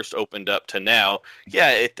they right, first opened up to now.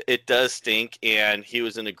 Yeah, it does stink. And he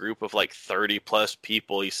was in a group of like 30 plus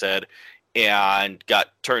people, he said, and got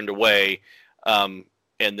turned away. And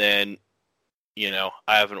then, I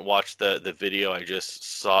haven't watched the video. I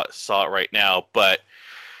just saw it right now. But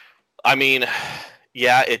I mean,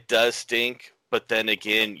 yeah, it does stink. But then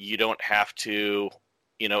again, you don't have to.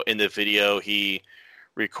 In the video, he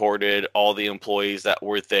recorded all the employees that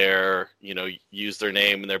were there. Use their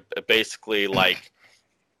name, and they're basically like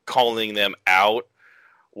calling them out,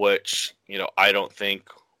 which I don't think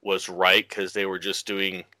was right, because they were just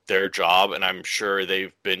doing their job. And I'm sure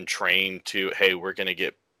they've been trained to, hey, we're going to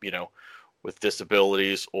get with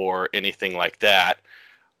disabilities or anything like that.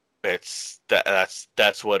 That's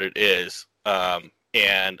what it is.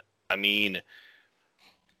 And I mean,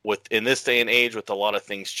 in this day and age, with a lot of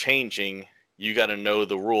things changing, you got to know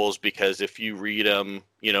the rules, because if you read them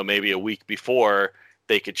maybe a week before,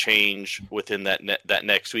 they could change within that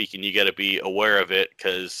next week, and you got to be aware of it.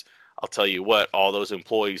 Because I'll tell you what, all those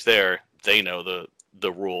employees there, they know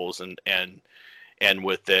the rules. And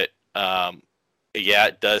with it, yeah,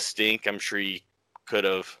 it does stink. I'm sure he could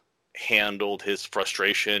have handled his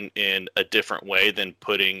frustration in a different way than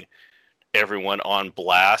putting everyone on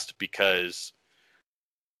blast, because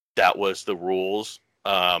that was the rules.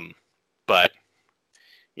 But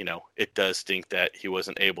it does stink that he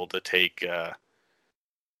wasn't able to take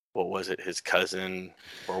what was it, his cousin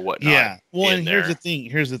or whatnot. yeah. Well, and there.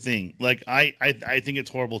 Here's the thing. Like, I think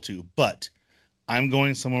it's horrible too. But I'm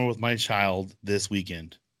going somewhere with my child this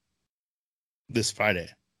weekend, this Friday,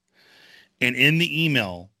 and in the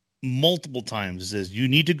email, multiple times it says you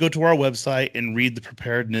need to go to our website and read the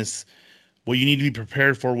preparedness, what you need to be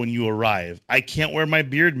prepared for when you arrive. I can't wear my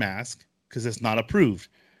beard mask because it's not approved.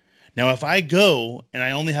 Now, if I go and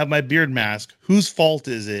I only have my beard mask, whose fault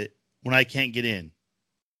is it when I can't get in?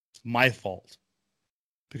 It's my fault,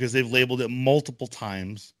 because they've labeled it multiple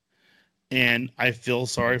times, and I feel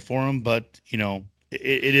sorry for them, but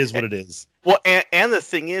it is what it is. Well, and the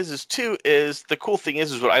thing is the cool thing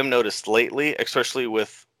is what I've noticed lately, especially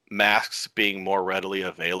with masks being more readily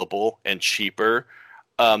available and cheaper,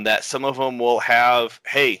 that some of them will have,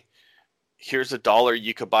 hey, here's $1,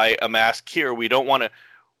 you could buy a mask here. We don't want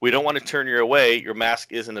to turn you away. Your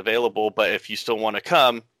mask isn't available, but if you still want to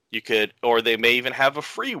come, you could. Or they may even have a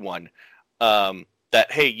free one, that,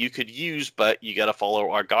 hey, you could use, but you got to follow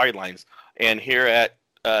our guidelines. And here at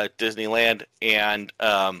Disneyland, and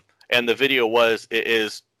the video it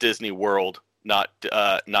is Disney World, not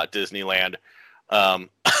Disneyland,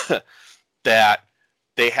 that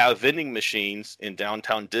they have vending machines in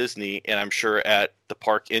downtown Disney, and I'm sure at the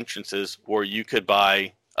park entrances, where you could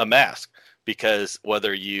buy a mask, because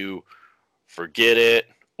whether you forget it,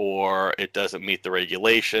 or it doesn't meet the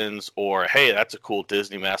regulations, or hey, that's a cool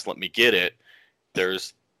Disney mask, let me get it.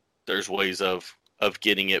 There's ways of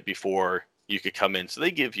getting it before you could come in. So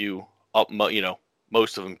they give you,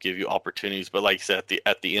 most of them give you opportunities. But like I said,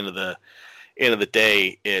 at the end of the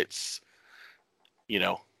day, it's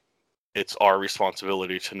it's our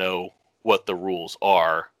responsibility to know what the rules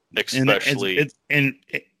are, especially and in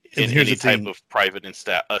here's any the thing. type of private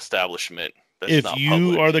establishment. If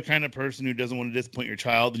you are the kind of person who doesn't want to disappoint your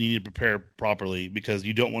child, then you need to prepare properly, because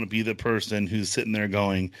you don't want to be the person who's sitting there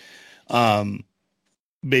going,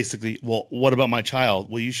 basically, well, what about my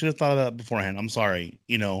child? Well, you should have thought of that beforehand. I'm sorry.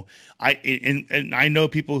 I know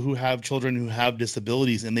people who have children who have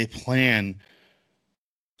disabilities, and they plan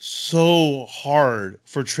so hard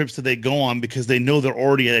for trips that they go on because they know they're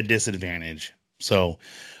already at a disadvantage. So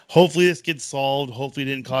hopefully this gets solved. Hopefully it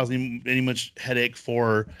didn't cause any much headache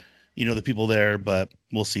for the people there, but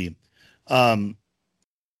we'll see. So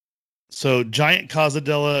giant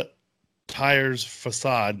Cazadella tires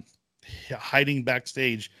facade hiding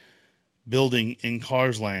backstage building in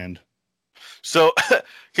Cars Land. So,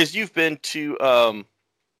 because you've been to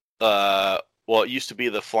well, it used to be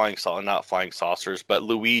the not flying saucers, but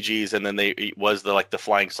Luigi's, and then it was the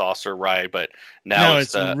flying saucer ride, but now No,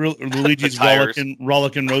 it's it's the Luigi's tires,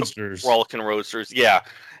 Rollickin' Roadsters. Rollickin' Roadsters. Yeah.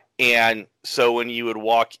 And so when you would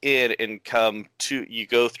walk in and you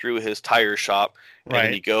go through his tire shop, and then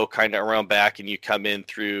Right. you go kind of around back and you come in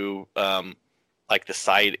through like the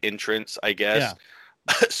side entrance, I guess.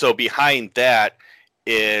 Yeah. So behind that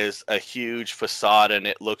is a huge facade, and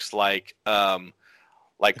it looks like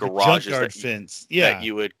garages junkyard fence. Yeah. that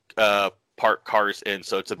you would park cars in.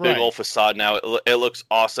 So it's a big Right. old facade now. It looks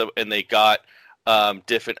awesome, and they got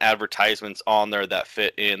different advertisements on there that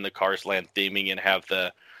fit in the Cars Land theming and have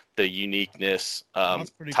the uniqueness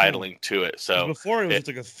That's pretty titling to it. So before it was just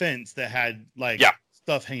like a fence that had like Yeah.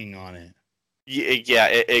 stuff hanging on it. yeah,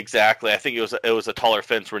 exactly. I think it was a taller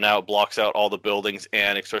fence where now it blocks out all the buildings,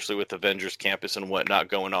 and especially with Avengers Campus and whatnot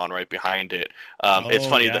going on right behind it. It's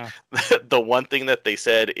funny yeah. that the one thing that they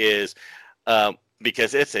said is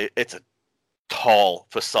because it's a tall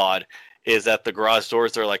facade, is that the garage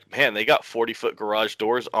doors, they're like, man, they got 40-foot garage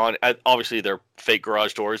doors on. Obviously, they're fake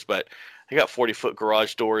garage doors, but they got 40-foot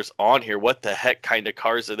garage doors on here. What the heck kind of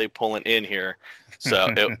cars are they pulling in here?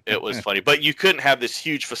 So it was funny. But you couldn't have this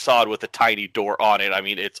huge facade with a tiny door on it. I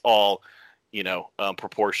mean, it's all,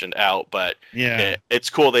 proportioned out. But Yeah. it's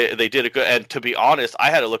cool. They did a good. And to be honest,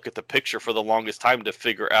 I had to look at the picture for the longest time to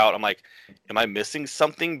figure out. I'm like, am I missing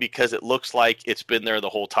something? Because it looks like it's been there the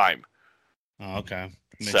whole time. Oh, okay.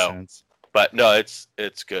 Makes So- sense. But no, it's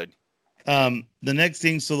good. The next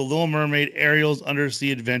thing, so the Little Mermaid Ariel's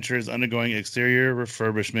Undersea Adventure is undergoing exterior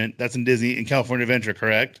refurbishment. That's in Disney in California Adventure,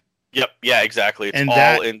 correct? Yep. Yeah. Exactly. It's And all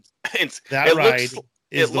that- in. That it ride looks.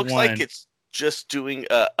 is It the looks one. like it's just doing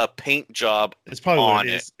a paint job. It's probably what on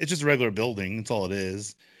it is. It's just a regular building. That's all it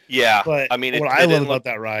is. Yeah. But I mean, what it I love didn't about look.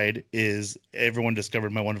 that ride is everyone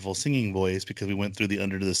discovered my wonderful singing voice because we went through the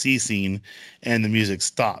Under the Sea scene and the music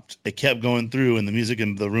stopped. It kept going through, and the music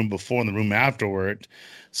in the room before and the room afterward.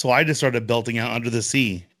 So I just started belting out Under the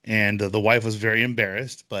Sea, and the wife was very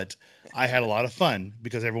embarrassed, but I had a lot of fun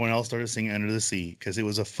because everyone else started singing Under the Sea because it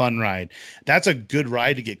was a fun ride. That's a good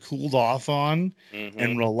ride to get cooled off on Mhm.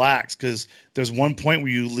 and relax, because there's one point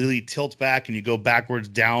where you literally tilt back and you go backwards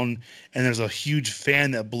down, and there's a huge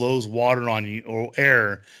fan that blows water on you or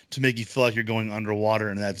air to make you feel like you're going underwater,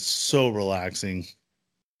 and that's so relaxing.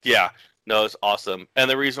 Yeah. No, it's awesome. And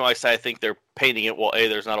the reason why I say I think they're painting it, well,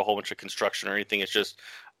 there's not a whole bunch of construction or anything. It's just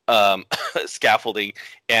scaffolding,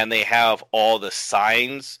 and they have all the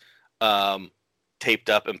signs taped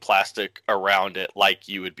up in plastic around it like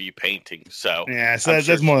you would be painting. So Yeah, so I'm that's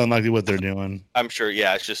sure- more than likely what they're doing. I'm sure,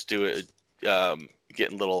 yeah, it's just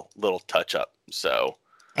getting little touch up. So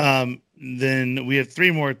Then we have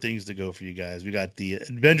three more things to go for you guys. We got the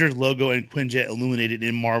Avengers logo and Quinjet illuminated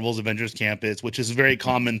in Marvel's Avengers Campus, which is very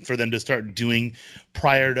common for them to start doing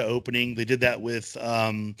prior to opening. They did that with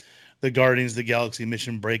the Guardians of the Galaxy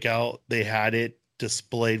Mission Breakout. They had it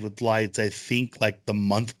displayed with lights, I think, like the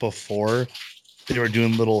month before. They were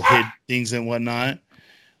doing little hid things and whatnot.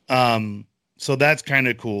 So that's kind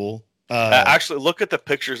of cool. actually, look at the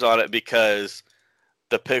pictures on it, because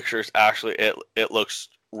the pictures actually it looks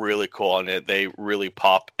really cool, and they really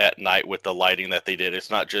pop at night with the lighting that they did. It's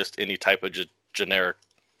not just any type of generic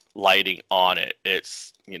lighting on it.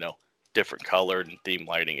 It's different colored and theme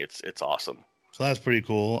lighting. It's awesome. So that's pretty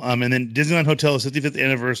cool. And then Disneyland Hotel's 55th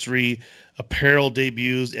anniversary apparel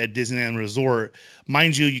debuts at Disneyland Resort.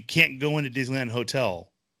 Mind you, you can't go into Disneyland Hotel.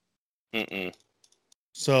 Mm-mm.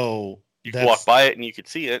 So You can walk by it and you could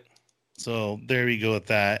see it. So there we go with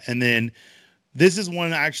that. And then this is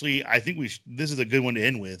one, actually, I think this is a good one to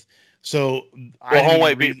end with. So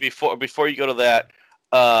before you go to that,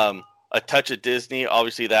 A Touch of Disney,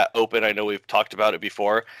 obviously that opened. I know we've talked about it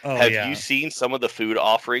before. Have you seen some of the food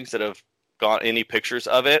offerings that have got any pictures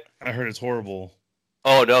of it? I heard it's horrible.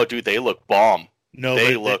 Oh no, dude, they look bomb. No,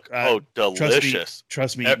 They but look delicious.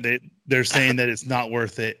 Trust me, they're saying that it's not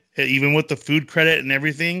worth it. Even with the food credit and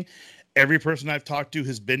everything, every person I've talked to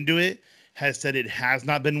has been to it has said it has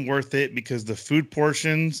not been worth it, because the food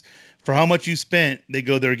portions, for how much you spent,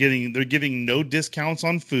 they're giving no discounts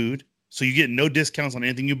on food, so you get no discounts on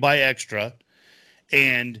anything you buy extra.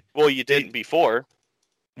 And Well, you didn't before.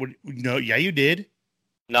 yeah, you did.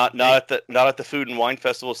 Not at the food and wine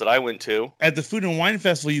festivals that I went to. At the Food and Wine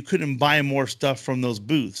Festival, you couldn't buy more stuff from those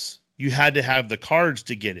booths. You had to have the cards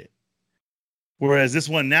to get it. Whereas this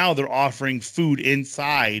one now, they're offering food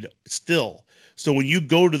inside still. So when you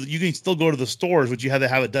can still go to the stores, but you have to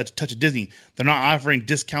have a touch of Disney. They're not offering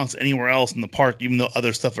discounts anywhere else in the park, even though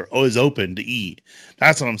other stuff are always open to eat.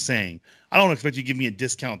 That's what I'm saying. I don't expect you to give me a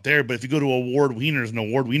discount there, but if you go to Award Wieners and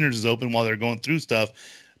Award Wieners is open while they're going through stuff,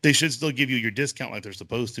 they should still give you your discount like they're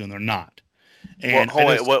supposed to, and they're not. Well, And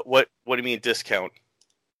hold on. What do you mean discount?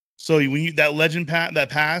 so when you that legend pass,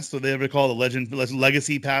 that pass, so they ever call it a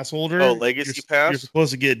legacy pass holder. Oh, legacy pass. You're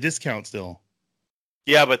supposed to get a discount still.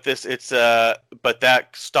 Yeah, but but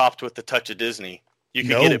that stopped with the Touch of Disney. You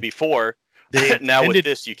could get it before. Now with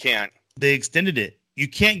this, you can't. They extended it. You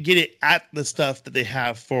can't get it at the stuff that they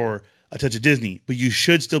have for a Touch of Disney, but you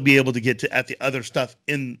should still be able to get to at the other stuff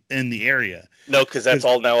in the area. No, because that's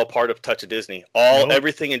all now a part of Touch of Disney.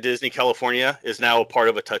 Everything in Disney California is now a part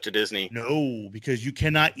of a Touch of Disney. No, because you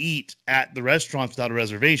cannot eat at the restaurants without a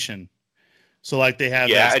reservation. So like they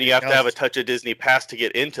have, and you have to have a Touch of Disney pass to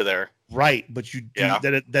get into there. Right, but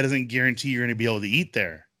that doesn't guarantee you're going to be able to eat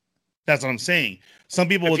there. That's what I'm saying. Some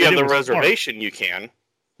people, if you have the reservation, you can.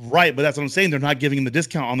 Right, but that's what I'm saying. They're not giving them the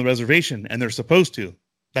discount on the reservation, and they're supposed to.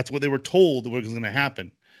 That's what they were told was going to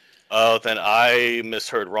happen. Oh, then I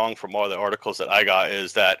misheard wrong from all the articles that I got.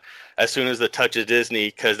 Is that as soon as the Touch of Disney,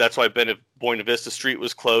 because that's why Buena Vista Street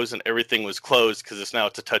was closed and everything was closed because it's now a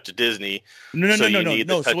Touch of Disney. No. You need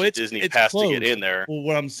the Touch of Disney pass to get in there. Well,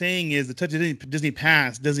 what I'm saying is the Touch of Disney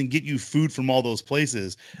pass doesn't get you food from all those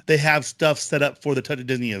places. They have stuff set up for the Touch of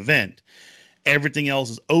Disney event. Everything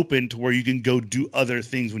else is open to where you can go do other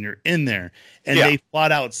things when you're in there. And they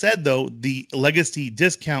flat out said, though, the legacy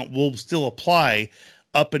discount will still apply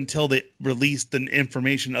up until they release the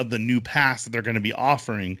information of the new pass that they're going to be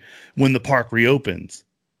offering when the park reopens.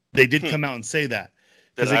 They did come out and say that.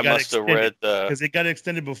 Because I must have read because it got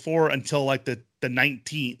extended before until like the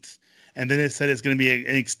 19th. And then it said it's going to be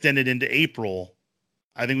extended into April.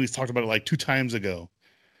 I think we talked about it like 2 times ago.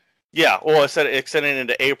 Yeah, well, it said extended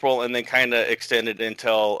into April and then kind of extended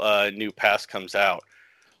until new pass comes out.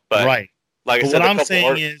 But right. Like I said,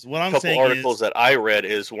 what I'm saying articles that I read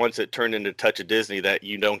is once it turned into Touch of Disney that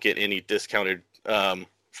you don't get any discounted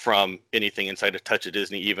from anything inside of Touch of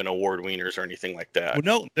Disney, even award wieners or anything like that. Well,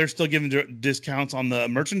 no, they're still giving discounts on the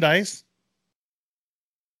merchandise.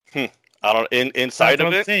 I don't inside That's of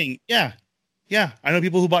what it. I'm saying. Yeah, I know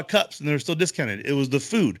people who bought cups and they're still discounted. It was the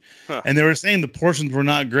food, and they were saying the portions were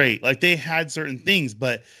not great. Like they had certain things,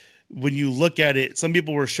 but when you look at it, some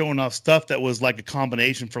people were showing off stuff that was like a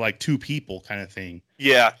combination for like 2 people kind of thing.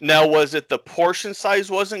 Yeah. Now, was it the portion size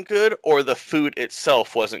wasn't good or the food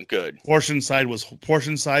itself wasn't good? Portion size,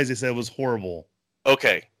 they said was horrible.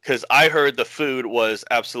 Okay, because I heard the food was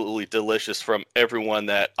absolutely delicious from everyone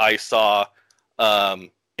that I saw, and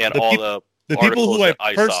the people who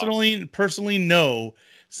I personally know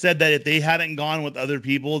said that if they hadn't gone with other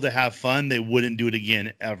people to have fun, they wouldn't do it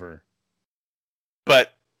again ever.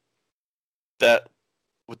 But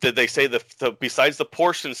did they say the besides the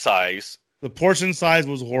portion size? The portion size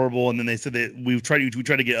was horrible, and then they said that we tried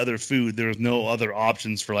to get other food. There was no other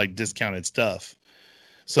options for like discounted stuff.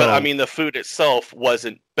 So but, I mean, the food itself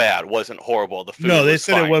wasn't bad, wasn't horrible. The food they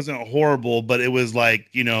said fine. It wasn't horrible, but it was like,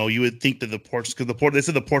 you would think that the portion, because they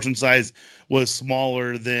said the portion size was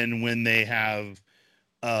smaller than when they have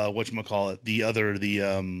what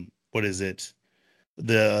is it?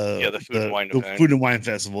 The food and wine event. The food and wine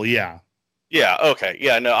festival, yeah. Yeah, okay.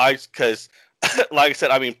 Yeah, no, because like I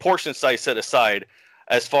said, I mean, portion size set aside,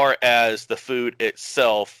 as far as the food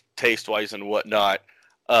itself, taste wise and whatnot,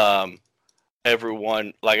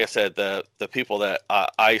 everyone, like I said, the people that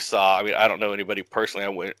I saw, I mean, I don't know anybody personally.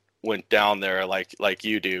 I went down there like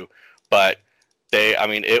you do, but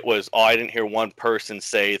it was, I didn't hear one person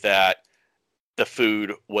say that the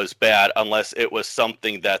food was bad unless it was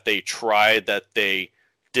something that they tried that they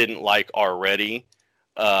didn't like already.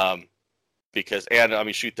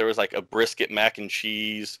 There was like a brisket mac and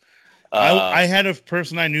cheese. I had a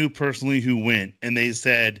person I knew personally who went, and they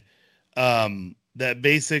said that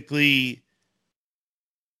basically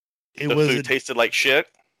food tasted like shit.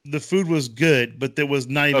 The food was good, but there was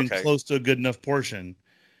not even close to a good enough portion.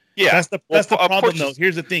 Yeah, that's the problem, though.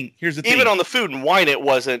 Here's the thing. Even on the food and wine, it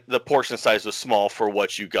wasn't. The portion size was small for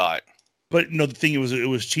what you got. But no, the thing it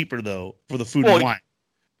was cheaper though for the food and wine.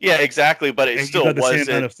 Yeah, exactly. But it still wasn't. Same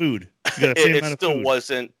amount of food. It still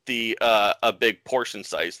wasn't the a big portion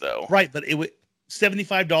size though. Right, but it was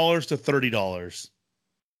 $75 to $30.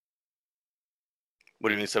 What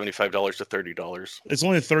do you mean $75 to $30? It's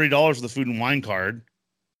only $30 for the food and wine card.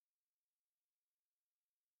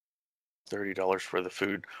 $30 for the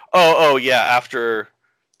food. Oh yeah, after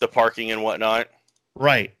the parking and whatnot.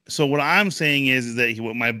 Right. So what I'm saying is that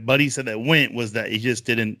what my buddy said that went was that he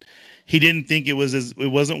didn't think it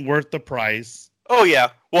wasn't worth the price. Oh yeah.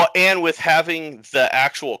 Well, and with having the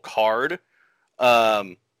actual card,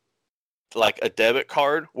 like a debit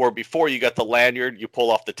card, where before you got the lanyard, you pull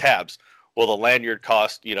off the tabs. Well, the lanyard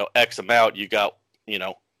cost, X amount. You got,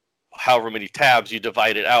 however many tabs, you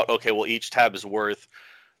divide it out. Okay, well, each tab is worth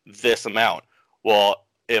this amount. Well,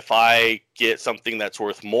 if I get something that's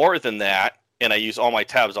worth more than that and I use all my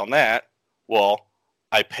tabs on that, well,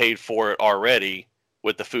 I paid for it already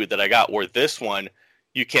with the food that I got. Where this one,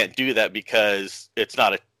 you can't do that because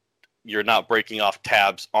you're not breaking off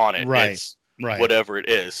tabs on it. Right. It's Right. whatever it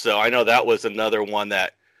is. So I know that was another one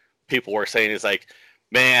that people were saying is like,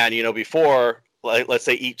 man, before, like, let's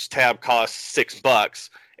say each tab costs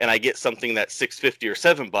 $6 and I get something that's $6.50 or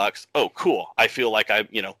 $7. Oh, cool. I feel like I,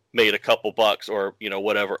 made a couple bucks or,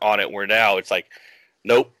 whatever on it, where now it's like,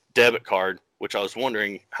 nope, debit card, which I was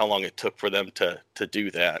wondering how long it took for them to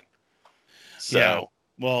do that. So, yeah.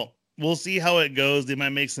 Well, we'll see how it goes. They might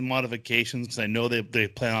make some modifications because I know they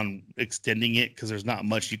plan on extending it because there's not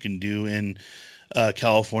much you can do in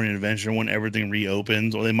California Adventure when everything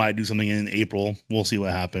reopens, or they might do something in April. We'll see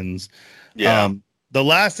what happens. yeah. The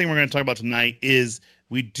last thing we're going to talk about tonight is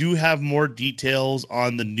we do have more details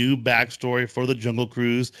on the new backstory for the Jungle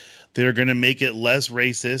Cruise. They're going to make it less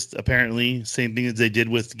racist, apparently. Same thing as they did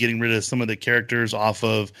with getting rid of some of the characters off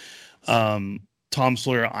of Tom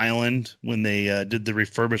Sawyer Island when they did the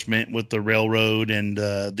refurbishment with the railroad and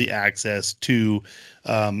the access to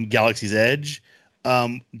Galaxy's Edge.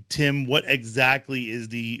 Tim, what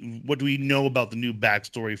do we know about the new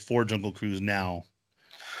backstory for Jungle Cruise now?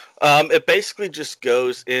 It basically just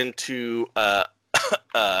goes into a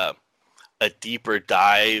deeper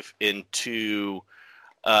dive into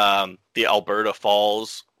the Alberta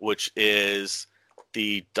Falls, which is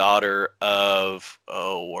the daughter of,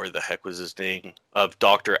 where the heck was his name? Of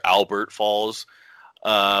Dr. Albert Falls,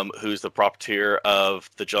 who's the proprietor of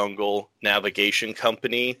the Jungle Navigation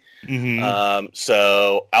Company. Mm-hmm.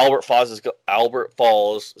 So Albert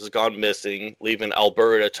Falls has gone missing, leaving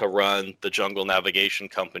Alberta to run the Jungle Navigation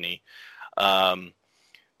Company.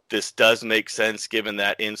 This does make sense given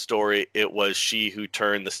that in story it was she who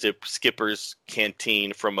turned the skipper's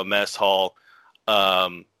canteen from a mess hall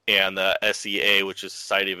and the SEA, which is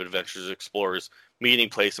Society of Adventurers and Explorers, meeting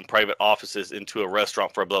place and private offices into a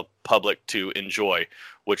restaurant for the public to enjoy,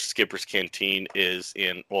 which Skipper's Canteen is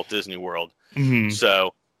in Walt Disney World. Mm-hmm.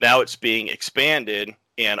 So now it's being expanded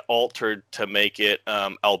and altered to make it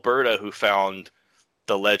Alberta, who found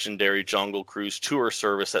the legendary Jungle Cruise tour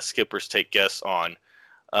service that skippers take guests on.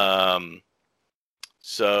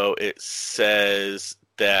 So it says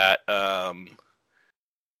that,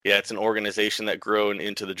 it's an organization that grown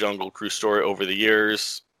into the Jungle Cruise story over the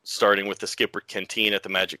years, starting with the Skipper Canteen at the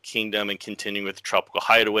Magic Kingdom and continuing with the Tropical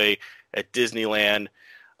Hideaway at Disneyland.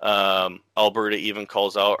 Alberta even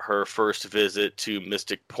calls out her first visit to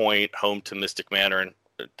Mystic Point, home to Mystic Manor and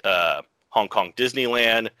Hong Kong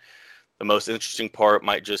Disneyland. The most interesting part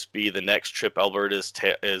might just be the next trip Alberta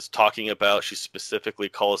is talking about. She specifically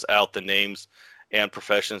calls out the names and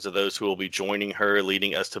professions of those who will be joining her,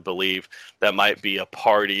 leading us to believe that might be a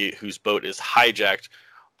party whose boat is hijacked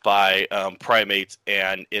by primates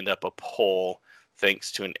and end up a pole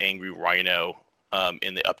thanks to an angry rhino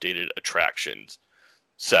in the updated attractions.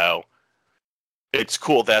 So it's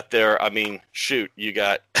cool that you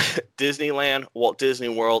got Disneyland, Walt Disney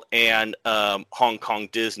World, and Hong Kong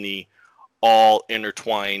Disney all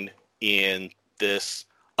intertwined in this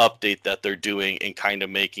update that they're doing and kind of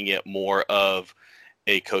making it more of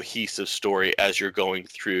a cohesive story as you're going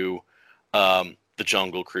through the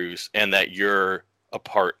Jungle Cruise, and that you're a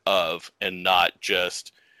part of and not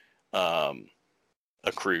just a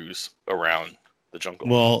cruise around the jungle.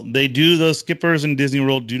 Well, they do. Those skippers in Disney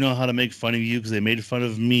World do know how to make fun of you because they made fun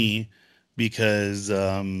of me because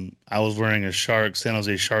I was wearing a San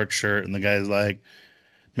Jose Shark shirt, and the guy's like,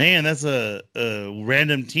 man, that's a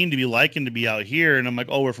random teen to be liking to be out here. And I'm like,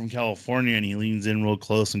 oh, we're from California. And he leans in real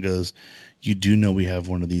close and goes, you do know we have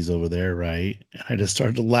one of these over there, right? And I just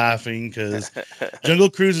started laughing because Jungle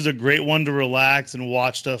Cruise is a great one to relax and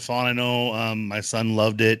watch stuff on. I know my son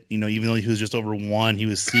loved it. Even though he was just over 1, he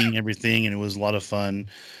was seeing everything, and it was a lot of fun.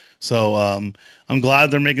 So I'm glad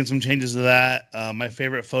they're making some changes to that. My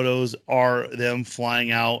favorite photos are them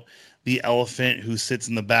flying out the elephant who sits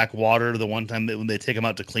in the back water. The one time that when they take him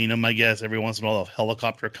out to clean him, I guess every once in a while a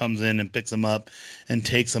helicopter comes in and picks him up and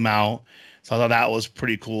takes him out. So I thought that was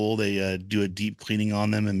pretty cool. They do a deep cleaning on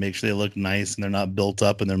them and make sure they look nice and they're not built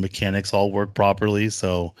up and their mechanics all work properly.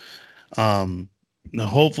 So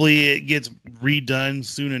hopefully it gets redone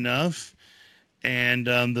soon enough. And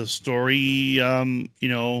the story, I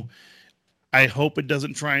hope it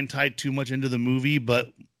doesn't try and tie too much into the movie,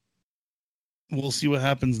 but we'll see what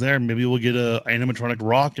happens there. Maybe we'll get a animatronic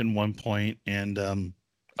Rock in one point, and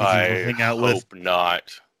I hope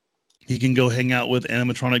not. He can go hang out with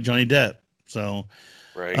animatronic Johnny Depp. So,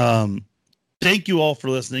 right. Thank you all for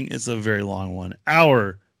listening. It's a very long one,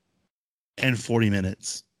 hour and 40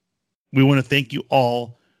 minutes. We want to thank you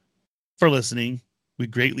all for listening. We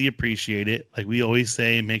greatly appreciate it. Like we always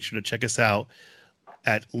say, make sure to check us out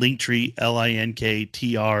at Linktree,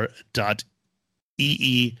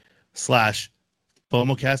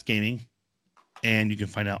 linktr.ee/FOMOcast Gaming. And you can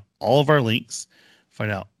find out all of our links,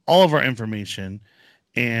 find out all of our information.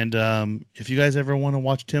 And if you guys ever want to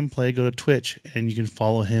watch Tim play, go to Twitch and you can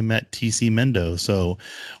follow him at TC Mendo. So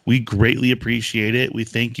we greatly appreciate it. We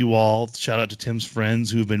thank you all. Shout out to Tim's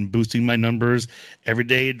friends who've been boosting my numbers. Every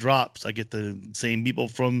day it drops. I get the same people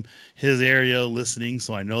from his area listening.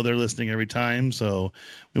 So I know they're listening every time. So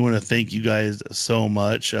we want to thank you guys so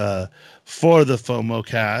much for the FOMO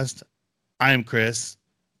cast. I'm Chris.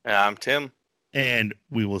 I'm Tim. And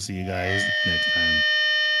we will see you guys next time.